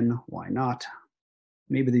 20 again. Why not?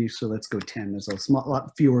 Maybe so let's go 10. There's a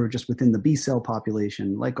lot fewer just within the B cell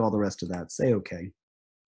population, like all the rest of that. Say okay.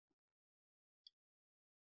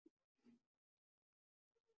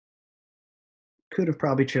 Could have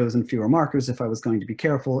probably chosen fewer markers if I was going to be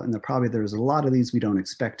careful, and there's a lot of these we don't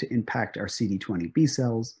expect to impact our CD20 B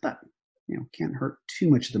cells, but you know, can't hurt too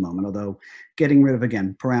much at the moment, although getting rid of,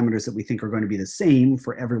 again, parameters that we think are going to be the same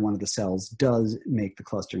for every one of the cells does make the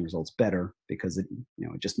clustering results better because it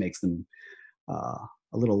just makes them a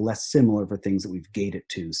little less similar for things that we've gated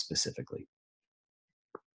to specifically.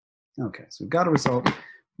 Okay, so we've got a result.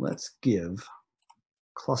 Let's give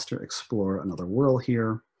Cluster Explorer another whirl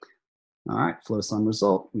here. All right, FlowSOM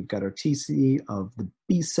result. We've got our tSNE of the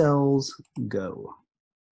B cells. Go.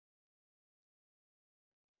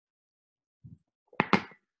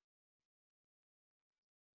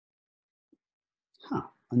 Huh,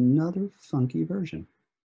 another funky version.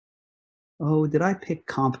 Oh, did I pick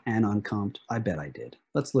comp and uncomped? I bet I did.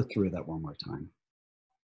 Let's look through that one more time.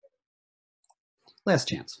 Last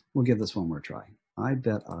chance. We'll give this one more try. I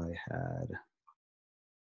bet I had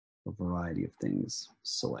a variety of things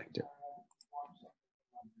selected.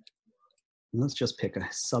 Let's just pick a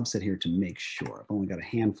subset here to make sure. I've only got a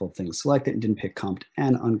handful of things selected and didn't pick comped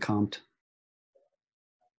and uncomped.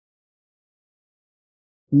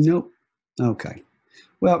 Nope. Okay.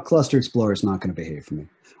 Well, Cluster Explorer is not going to behave for me.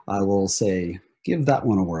 I will say, give that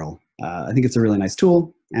one a whirl. I think it's a really nice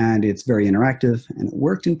tool and it's very interactive and it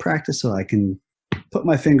worked in practice, so I can put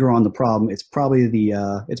my finger on the problem. It's probably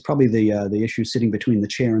the issue sitting between the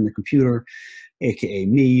chair and the computer, aka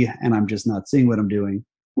me, and I'm just not seeing what I'm doing.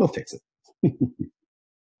 We'll fix it.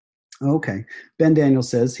 Okay, Ben Daniel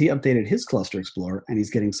says he updated his Cluster Explorer and he's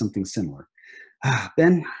getting something similar.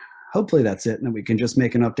 Ben, hopefully that's it and then we can just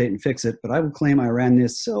make an update and fix it, but I will claim I ran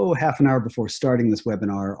this half an hour before starting this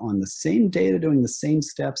webinar on the same data, doing the same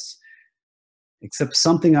steps, except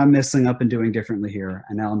something I'm messing up and doing differently here,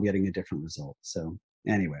 and now I'm getting a different result. So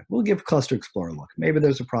anyway, we'll give Cluster Explorer a look. Maybe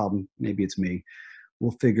there's a problem, maybe it's me.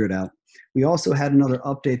 We'll figure it out. We also had another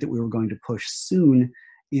update that we were going to push soon,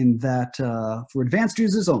 in that for advanced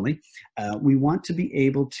users only, we want to be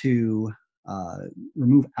able to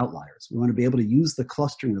remove outliers. We want to be able to use the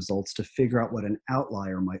clustering results to figure out what an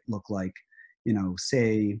outlier might look like. You know,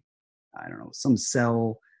 say, I don't know, some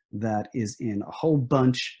cell that is in a whole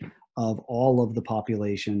bunch of all of the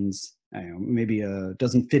populations, maybe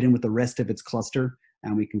doesn't fit in with the rest of its cluster,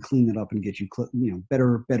 and we can clean it up and get you,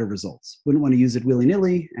 better results. Wouldn't want to use it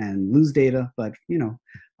willy-nilly and lose data, but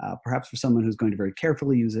perhaps for someone who's going to very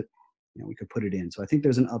carefully use it, we could put it in. So I think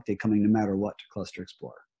there's an update coming no matter what to Cluster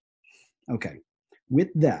Explorer. Okay, with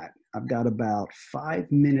that, I've got about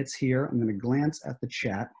 5 minutes here. I'm going to glance at the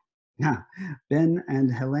chat. Ben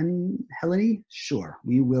and Helene, sure,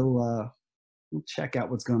 we will we'll check out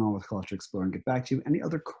what's going on with Cluster Explorer and get back to you. Any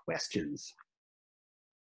other questions?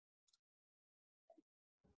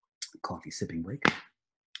 Coffee sipping break.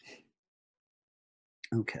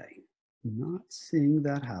 Okay, not seeing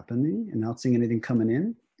that happening and not seeing anything coming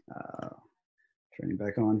in. Turning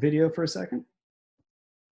back on video for a second.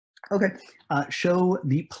 Okay, show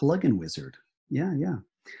the plugin wizard. Yeah.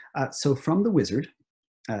 So from the wizard,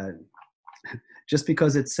 just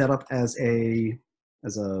because it's set up as a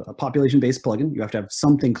population-based plugin, you have to have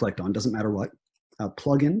something clicked on, doesn't matter what.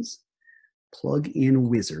 Plugins, plugin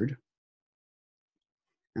wizard.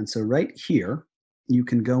 And so right here, you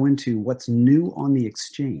can go into what's new on the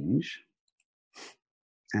Exchange.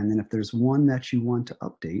 And then if there's one that you want to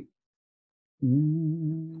update,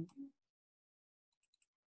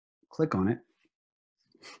 click on it.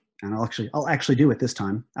 And I'll actually do it this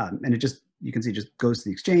time. And it just, you can see, just goes to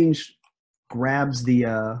the Exchange, grabs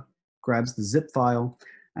the zip file.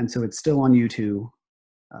 And so it's still on you to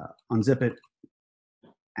unzip it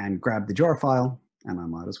and grab the jar file. And I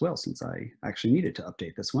might as well, since I actually needed to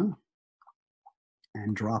update this one,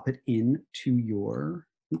 and drop it into your,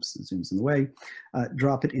 oops, it zooms in the way,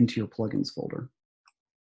 drop it into your plugins folder.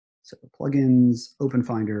 So plugins, open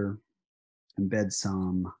Finder, embed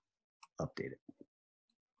some, update it.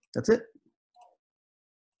 That's it.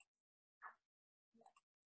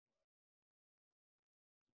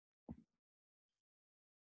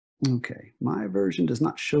 Okay, my version does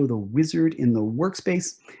not show the wizard in the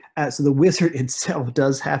workspace. So the wizard itself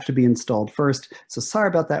does have to be installed first. So sorry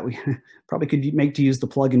about that. We probably could make to use the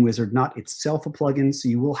plugin wizard, not itself a plugin. So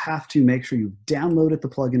you will have to make sure you've downloaded the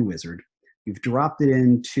plugin wizard. You've dropped it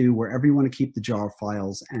into wherever you want to keep the jar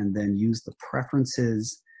files, and then use the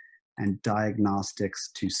preferences and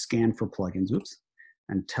diagnostics to scan for plugins, oops,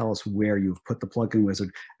 and tell us where you've put the plugin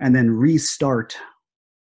wizard, and then restart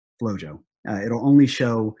FlowJo. It'll only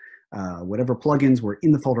show whatever plugins were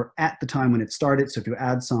in the folder at the time when it started. So if you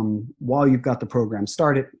add some while you've got the program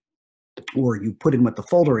started, or you put in what the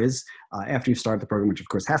folder is after you start the program, which of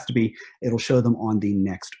course has to be, it'll show them on the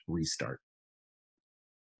next restart.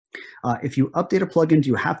 If you update a plugin, do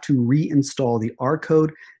you have to reinstall the R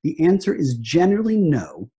code? The answer is generally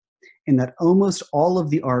no, in that almost all of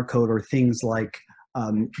the R code are things like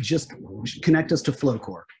just connect us to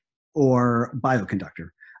Flowcore or Bioconductor,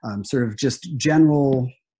 sort of just general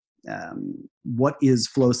what is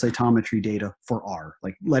flow cytometry data for R,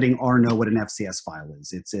 like letting R know what an FCS file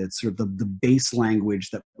is. It's sort of the base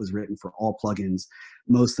language that was written for all plugins.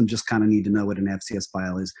 Most of them just kind of need to know what an FCS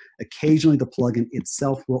file is. Occasionally the plugin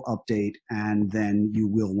itself will update, and then you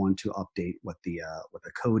will want to update what the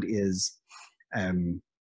code is, you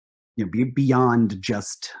know, beyond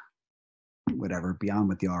just whatever, beyond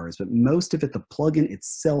what the R is. But most of it, the plugin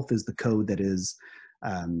itself is the code that is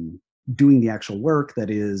doing the actual work, that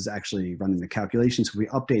is actually running the calculations. If we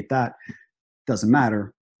update that, doesn't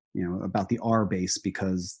matter, you know, about the R base,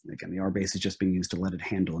 because again, the R base is just being used to let it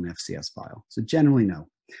handle an FCS file. So generally, no.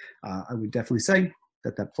 I would definitely say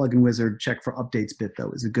that that plugin wizard check for updates bit,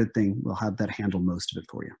 though, is a good thing. We'll have that handle most of it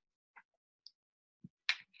for you.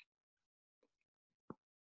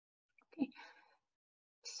 Okay.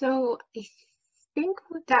 So I think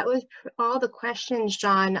that was all the questions,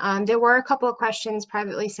 John. There were a couple of questions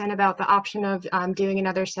privately sent about the option of doing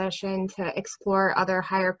another session to explore other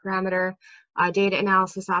higher parameter data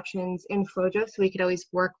analysis options in FlowJo, so we could always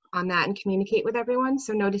work on that and communicate with everyone.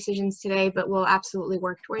 So no decisions today, but we'll absolutely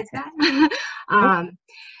work towards that.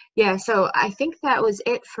 Yeah, so I think that was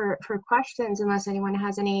it for questions, unless anyone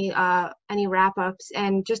has any wrap-ups.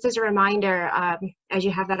 And just as a reminder, as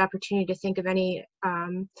you have that opportunity to think of any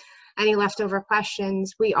leftover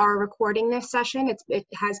questions, we are recording this session. It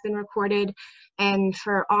has been recorded, and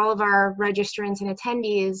for all of our registrants and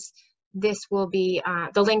attendees, this will be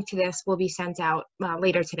the link to this will be sent out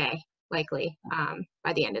later today, likely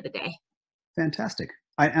by the end of the day. Fantastic.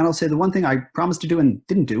 And I'll say the one thing I promised to do and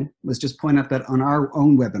didn't do was just point out that on our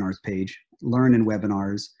own webinars page, Learn in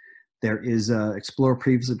Webinars, there is Explore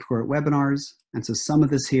Previously Recorded Webinars. And so some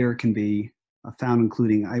of this here can be found,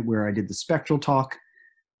 including where I did the spectral talk,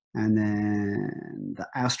 and then the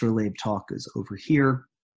Astrolabe talk is over here.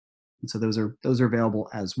 And so those are available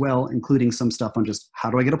as well, including some stuff on just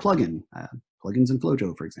how do I get a plugin, plugins in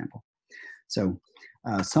FlowJo, for example. So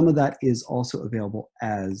some of that is also available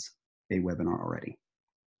as a webinar already.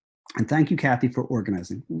 And thank you, Kathy, for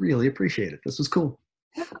organizing. Really appreciate it. This was cool.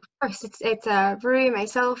 Yeah, of course, it's Rui,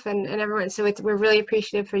 myself, and everyone. So we're really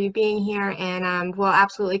appreciative for you being here, and we'll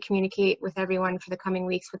absolutely communicate with everyone for the coming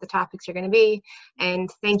weeks what the topics are going to be. And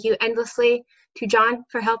thank you endlessly to John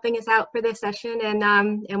for helping us out for this session,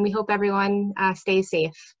 and we hope everyone stays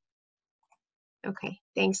safe. Okay,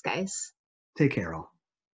 thanks, guys. Take care, all.